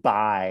to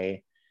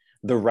buy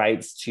the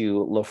rights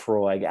to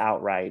Laphroaig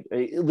outright,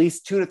 at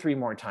least 2 to 3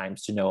 more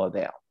times to no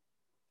avail.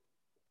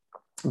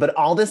 But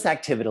all this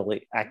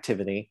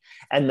activity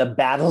and the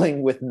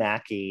battling with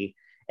Mackey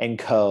and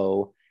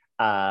co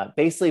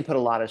basically put a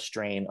lot of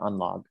strain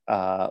on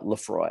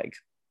Laphroaig,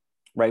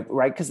 right?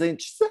 Because they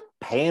just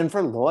paying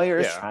for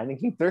lawyers, trying to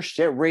keep their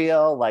shit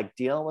real, like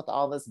dealing with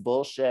all this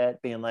bullshit,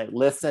 being like,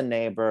 listen,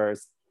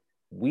 neighbors,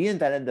 we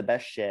invented the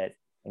best shit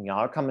and y'all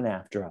are coming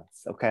after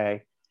us,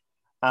 okay?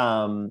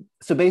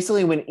 So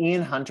basically when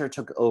Ian Hunter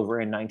took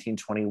over in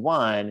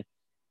 1921,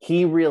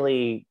 he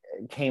really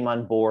came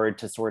on board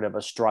to sort of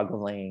a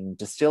struggling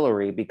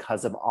distillery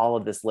because of all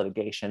of this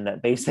litigation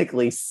that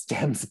basically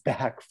stems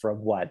back from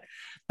what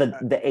the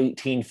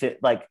 1850,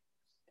 like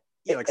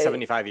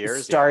 75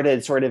 years.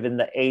 Started sort of in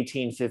the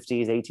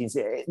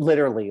 1850s,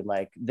 literally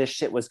like this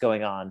shit was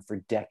going on for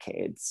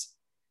decades,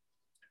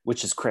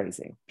 which is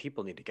crazy.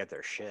 People need to get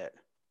their shit.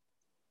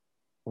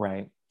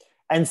 Right.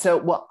 And so,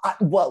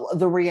 well,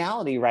 the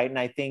reality, right? And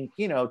I think,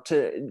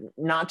 to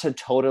not to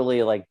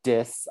totally like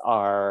diss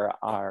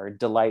our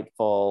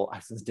delightful,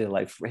 I was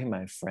delightful, hey,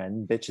 my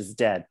friend, bitch is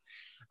dead.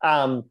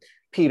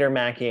 Peter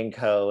Mackey and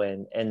co.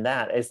 And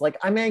that is like,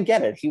 I mean, I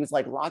get it. He was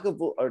like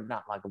Lagavulin, or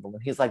not Lagavulin.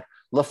 He's like,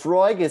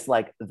 Laphroaig is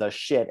like the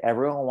shit.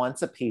 Everyone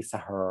wants a piece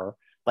of her.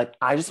 Like,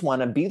 I just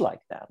want to be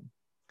like them.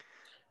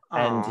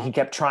 And he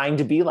kept trying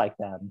to be like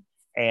them.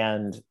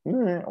 And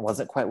it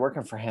wasn't quite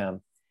working for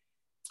him.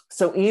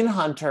 So Ian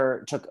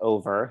Hunter took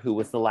over, who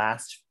was the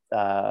last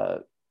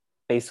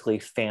basically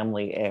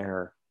family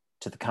heir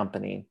to the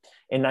company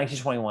in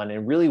 1921,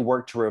 and really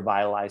worked to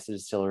revitalize the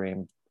distillery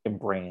and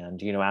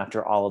brand,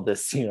 after all of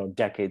this,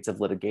 decades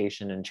of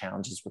litigation and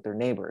challenges with their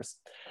neighbors.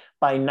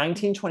 By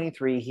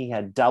 1923, he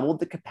had doubled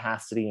the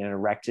capacity and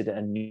erected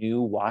a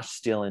new wash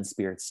still and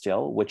spirit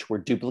still, which were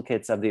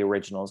duplicates of the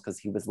originals, because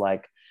he was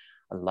like,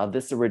 I love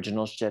this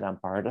original shit. I'm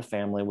part of the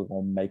family. We're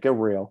going to make it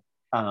real.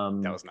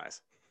 That was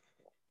nice.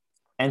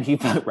 And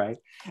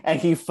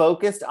he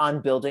focused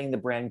on building the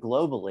brand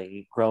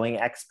globally, growing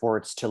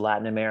exports to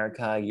Latin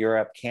America,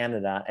 Europe,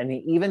 Canada, and he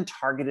even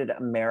targeted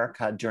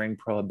America during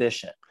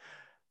Prohibition,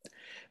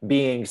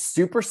 being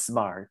super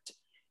smart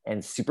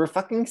and super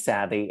fucking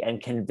savvy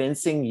and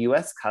convincing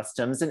US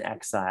Customs and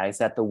Excise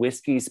that the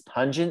whiskey's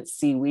pungent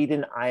seaweed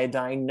and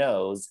iodine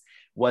nose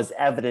was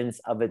evidence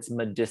of its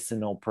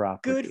medicinal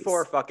properties. Good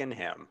for fucking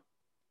him.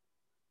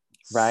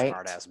 Right?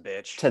 Smart ass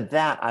bitch. To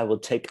that, I will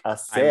take a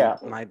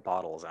sip. My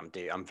bottle is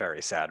empty. I'm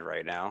very sad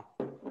right now.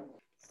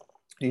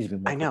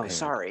 I know,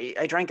 sorry.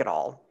 I drank it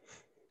all.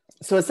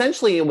 So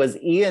essentially, it was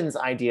Ian's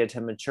idea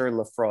to mature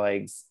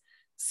Laphroaig's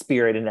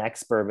spirit in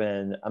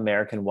ex-bourbon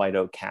American white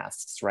oak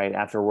casks, right?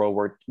 After World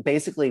War,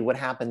 basically what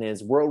happened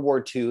is World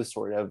War II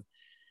sort of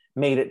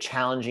made it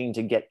challenging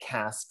to get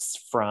casks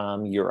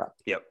from Europe.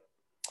 Yep.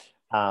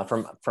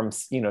 From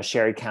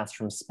sherry casks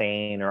from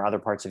Spain or other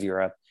parts of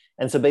Europe.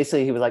 And so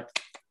basically he was like,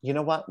 you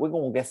know what? We're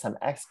going to get some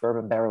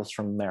ex-bourbon barrels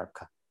from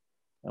America.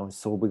 And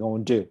so what we're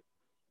going to do.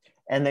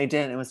 And they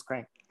did. It was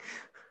great.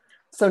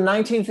 So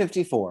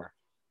 1954,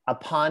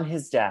 upon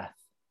his death,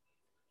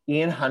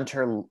 Ian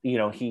Hunter,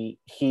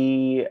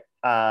 he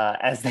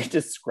as they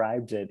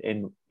described it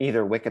in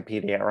either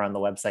Wikipedia or on the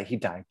website, he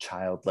died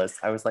childless.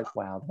 I was like,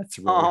 wow, that's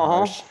really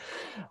harsh.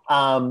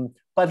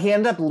 But he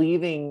ended up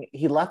leaving.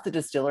 He left the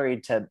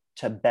distillery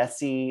to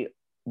Bessie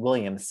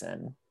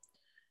Williamson.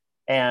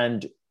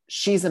 And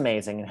she's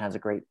amazing and has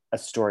a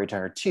story to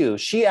her too.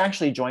 She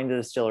actually joined the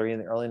distillery in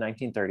the early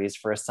 1930s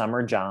for a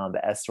summer job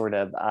as sort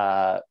of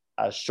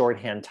a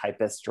shorthand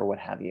typist or what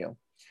have you,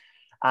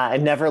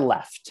 and never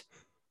left.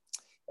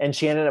 And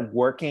she ended up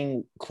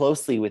working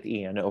closely with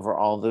Ian over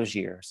all those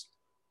years.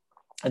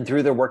 And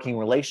through their working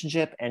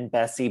relationship and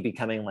Bessie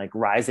becoming like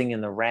rising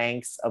in the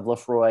ranks of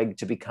Laphroaig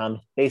to become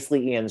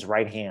basically Ian's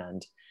right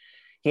hand,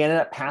 he ended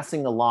up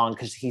passing along,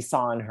 because he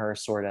saw in her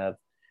sort of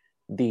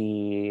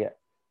the,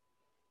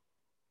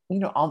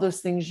 all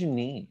those things you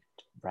need,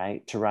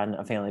 right, to run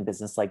a family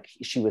business. Like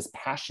she was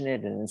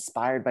passionate and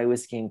inspired by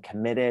whiskey and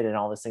committed and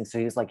all those things. So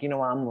he's like, you know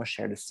what, I'm gonna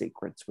share the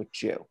secrets with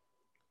you.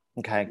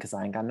 Okay, because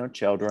I ain't got no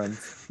children.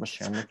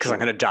 Because I'm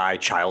gonna die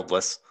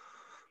childless.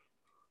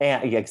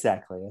 And yeah,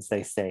 exactly, as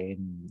they say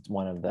in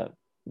one of the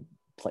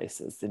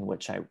places in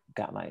which I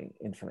got my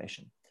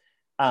information.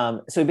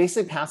 So he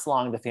basically passed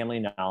along the family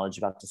knowledge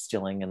about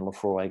distilling and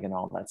Laphroaig and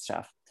all that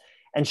stuff.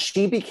 And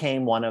she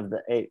became one of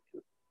the,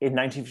 in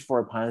 1954,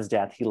 upon his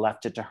death, he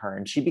left it to her.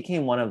 And she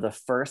became one of the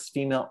first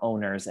female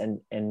owners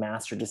and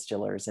master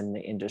distillers in the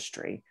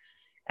industry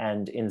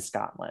and in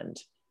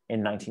Scotland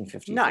in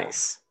 1954.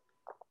 Nice.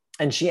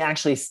 And she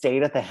actually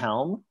stayed at the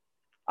helm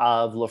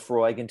of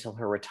Laphroaig until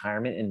her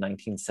retirement in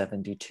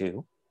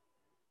 1972.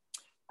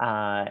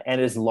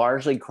 And is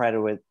largely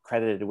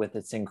credited with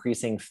its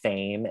increasing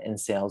fame and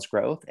sales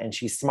growth. And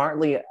she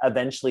smartly,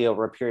 eventually,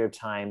 over a period of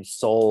time,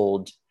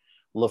 sold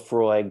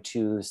Laphroaig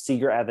to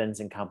Seeger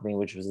Evans and Company,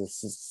 which was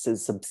a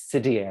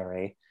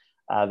subsidiary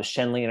of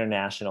Shenley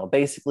International,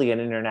 basically an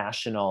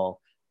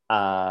international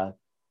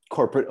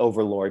corporate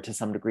overlord to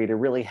some degree, to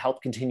really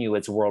help continue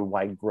its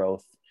worldwide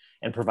growth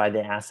and provide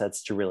the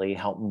assets to really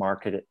help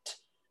market it,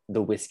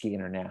 the whiskey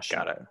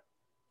internationally. Got it.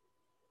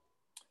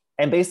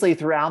 And basically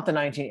throughout the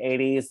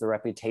 1980s, the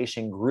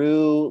reputation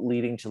grew,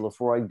 leading to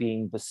Laphroaig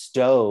being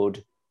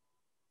bestowed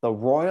the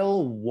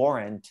royal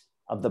warrant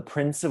of the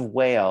Prince of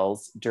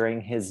Wales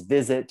during his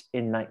visit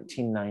in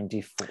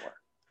 1994.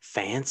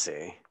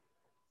 Fancy.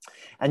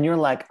 And you're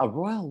like, a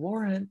royal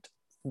warrant?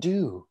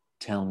 Do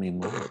tell me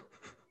more.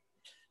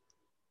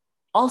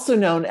 Also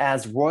known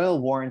as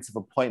royal warrants of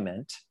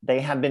appointment,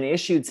 they have been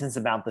issued since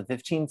about the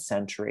 15th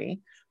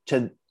century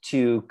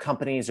to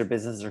companies or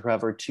businesses or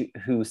whoever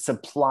who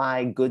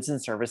supply goods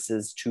and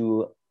services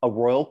to a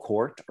royal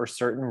court or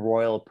certain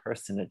royal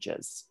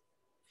personages.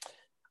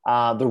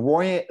 The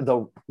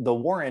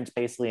warrant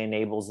basically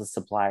enables the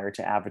supplier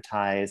to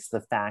advertise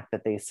the fact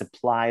that they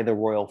supply the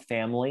royal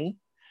family,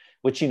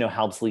 which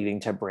helps leading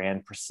to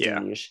brand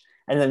prestige.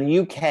 Yeah. And in the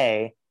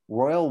UK,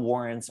 royal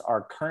warrants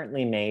are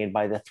currently made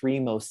by the 3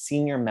 most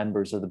senior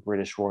members of the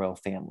British royal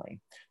family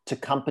to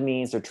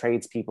companies or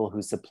tradespeople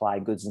who supply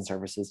goods and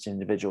services to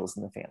individuals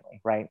in the family,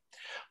 right?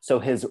 So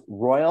His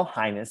Royal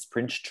Highness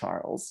Prince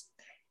Charles,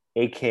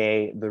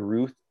 aka the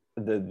Ruth.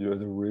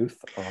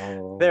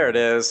 Oh. There it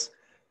is.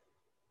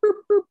 Boop,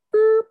 boop,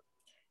 boop.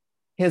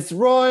 His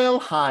Royal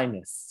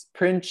Highness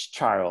Prince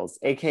Charles,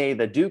 aka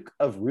the Duke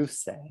of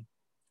Rothesay,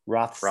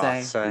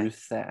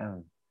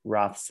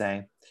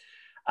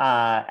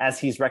 as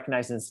he's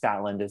recognized in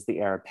Scotland as the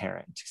heir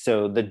apparent.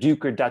 So the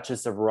Duke or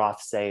Duchess of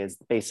Rothesay is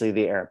basically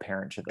the heir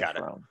apparent to the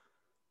throne.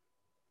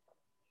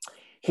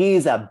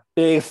 He's a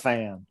big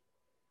fan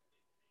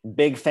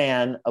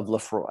of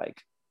Laphroaig.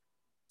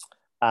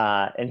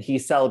 And he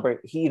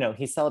celebrated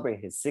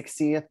his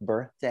 60th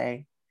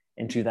birthday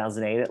in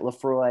 2008 at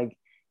Laphroaig.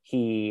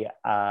 He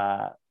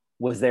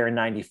was there in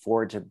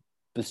 94 to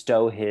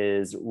bestow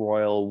his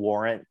royal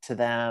warrant to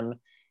them.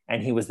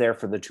 And he was there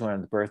for the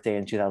 200th birthday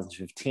in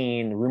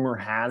 2015. Rumor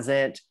has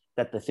it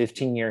that the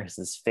 15 year is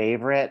his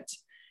favorite.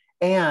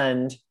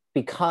 And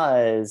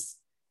because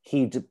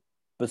he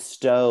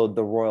bestowed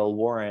the royal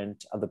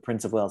warrant of the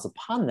Prince of Wales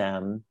upon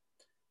them,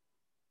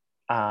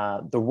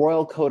 the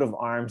royal coat of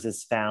arms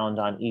is found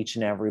on each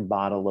and every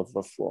bottle of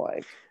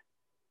Laphroaig.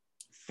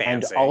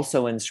 And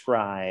also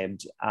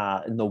inscribed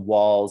in the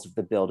walls of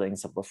the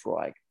buildings of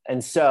Laphroaig.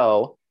 And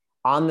so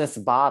on this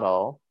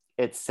bottle,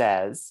 it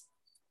says,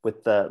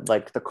 with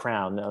the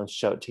crown, I'll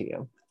show it to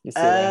you. You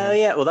see that?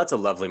 Yeah, well, that's a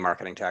lovely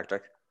marketing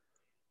tactic.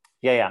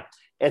 Yeah.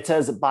 It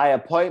says, by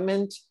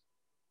appointment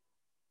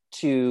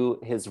to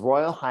His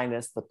Royal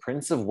Highness, the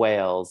Prince of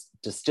Wales,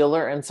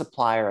 distiller and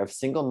supplier of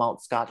single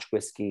malt Scotch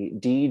whiskey,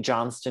 D.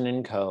 Johnston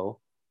and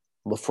Co.,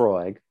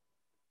 Laphroaig,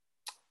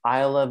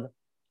 Isle of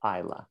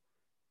Islay.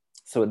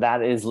 So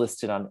that is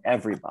listed on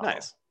every bottle.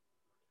 Nice.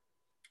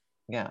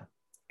 Yeah,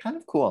 kind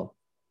of cool.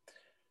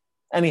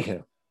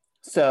 Anywho,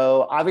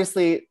 so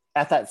obviously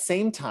at that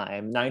same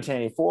time,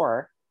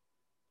 1984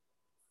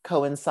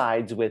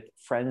 coincides with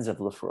Friends of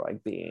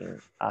Laphroaig being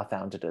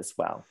founded as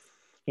well,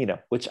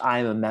 which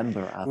I'm a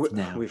member of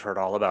now. We've heard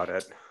all about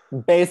it.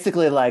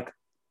 Basically like,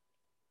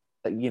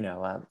 a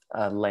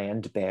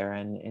land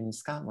baron in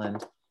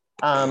Scotland.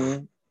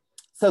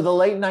 So the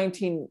late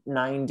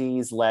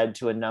 1990s led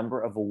to a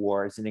number of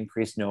awards and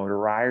increased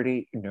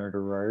notoriety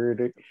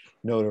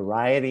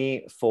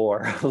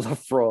for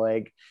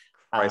Laphroaig.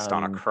 Christ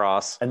on a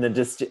cross. And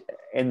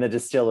the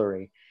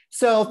distillery.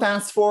 So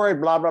fast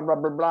forward, blah, blah, blah,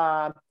 blah,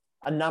 blah.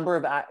 A number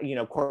of,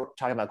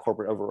 talking about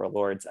corporate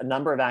overlords, a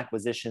number of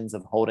acquisitions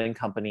of holding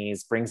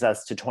companies brings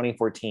us to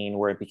 2014,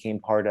 where it became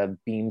part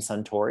of Beam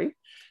Suntory,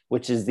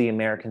 which is the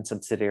American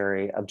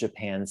subsidiary of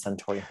Japan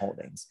Suntory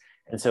Holdings.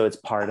 And so it's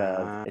part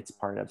of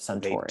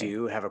Suntory. They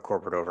do have a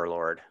corporate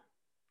overlord.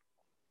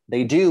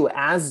 They do,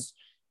 as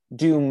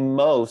do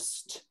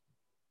most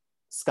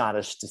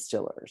Scottish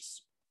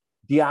distillers.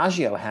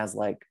 Diageo has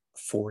like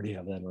 40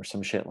 of them or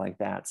some shit like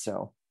that.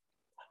 So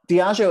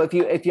Diageo,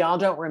 if y'all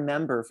don't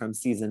remember from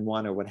season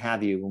 1 or what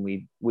have you,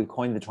 when we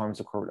coined the terms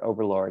of corporate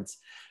overlords,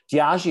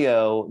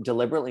 Diageo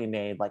deliberately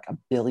made like $1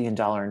 billion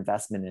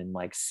investment in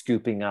like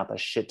scooping up a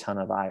shit ton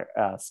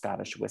of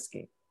Scottish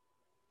whiskey.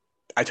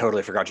 I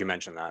totally forgot you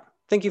mentioned that.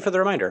 Thank you for the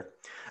reminder.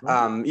 You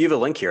have a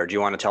link here. Do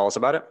you want to tell us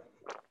about it?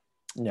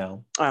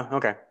 No. Oh,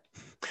 okay.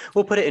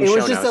 We'll put it in show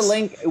notes. It was just a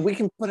link. We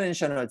can put it in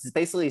show notes. It's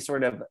basically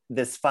sort of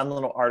this fun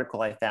little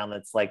article I found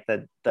that's like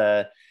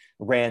the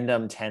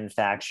random 10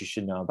 facts you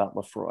should know about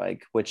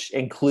Laphroaig, which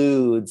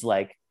includes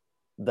like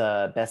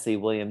the Bessie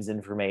Williams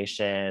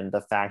information,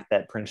 the fact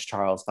that Prince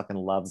Charles fucking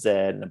loves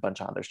it, and a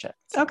bunch of other shit.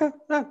 So. Okay.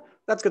 Yeah,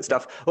 that's good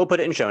stuff. We'll put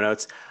it in show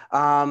notes.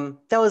 That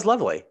was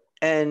lovely.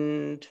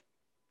 And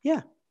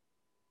yeah,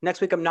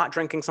 next week I'm not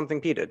drinking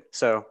something peated.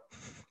 So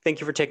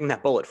thank you for taking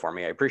that bullet for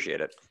me. I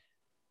appreciate it.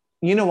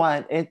 You know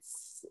what?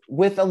 It's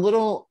with a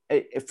little,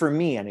 for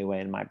me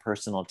anyway, in my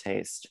personal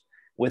taste,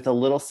 with a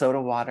little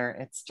soda water,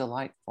 it's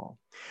delightful.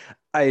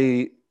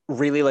 I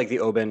really like the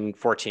Oban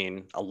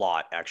 14 a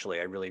lot,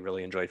 actually. I really,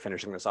 really enjoyed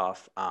finishing this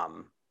off.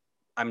 I'm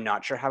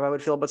not sure how I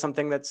would feel about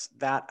something that's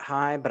that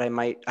high, but I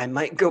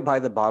might go buy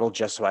the bottle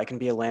just so I can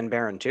be a land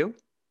baron too.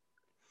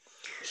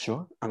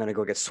 Sure. I'm going to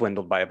go get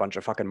swindled by a bunch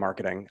of fucking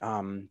marketing.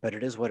 But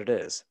it is what it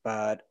is.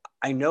 But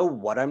I know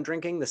what I'm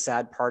drinking. The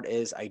sad part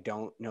is I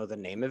don't know the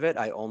name of it.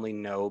 I only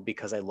know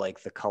because I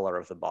like the color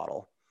of the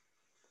bottle.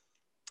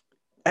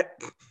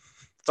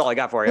 That's all I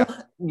got for you.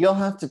 You'll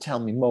have to tell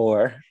me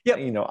more, yep.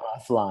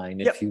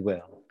 Offline, if you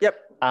will. Yep.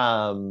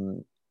 I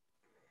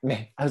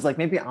was like,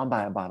 maybe I'll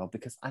buy a bottle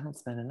because I don't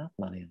spend enough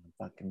money on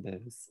fucking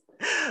booze.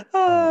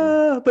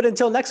 But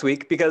until next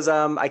week, because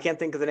I can't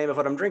think of the name of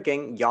what I'm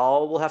drinking,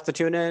 y'all will have to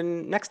tune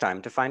in next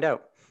time to find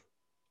out.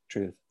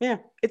 Truth. Yeah,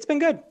 it's been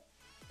good.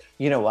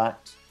 You know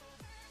what?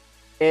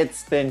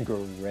 It's been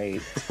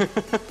great.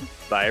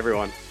 Bye,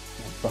 everyone.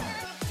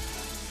 Bye.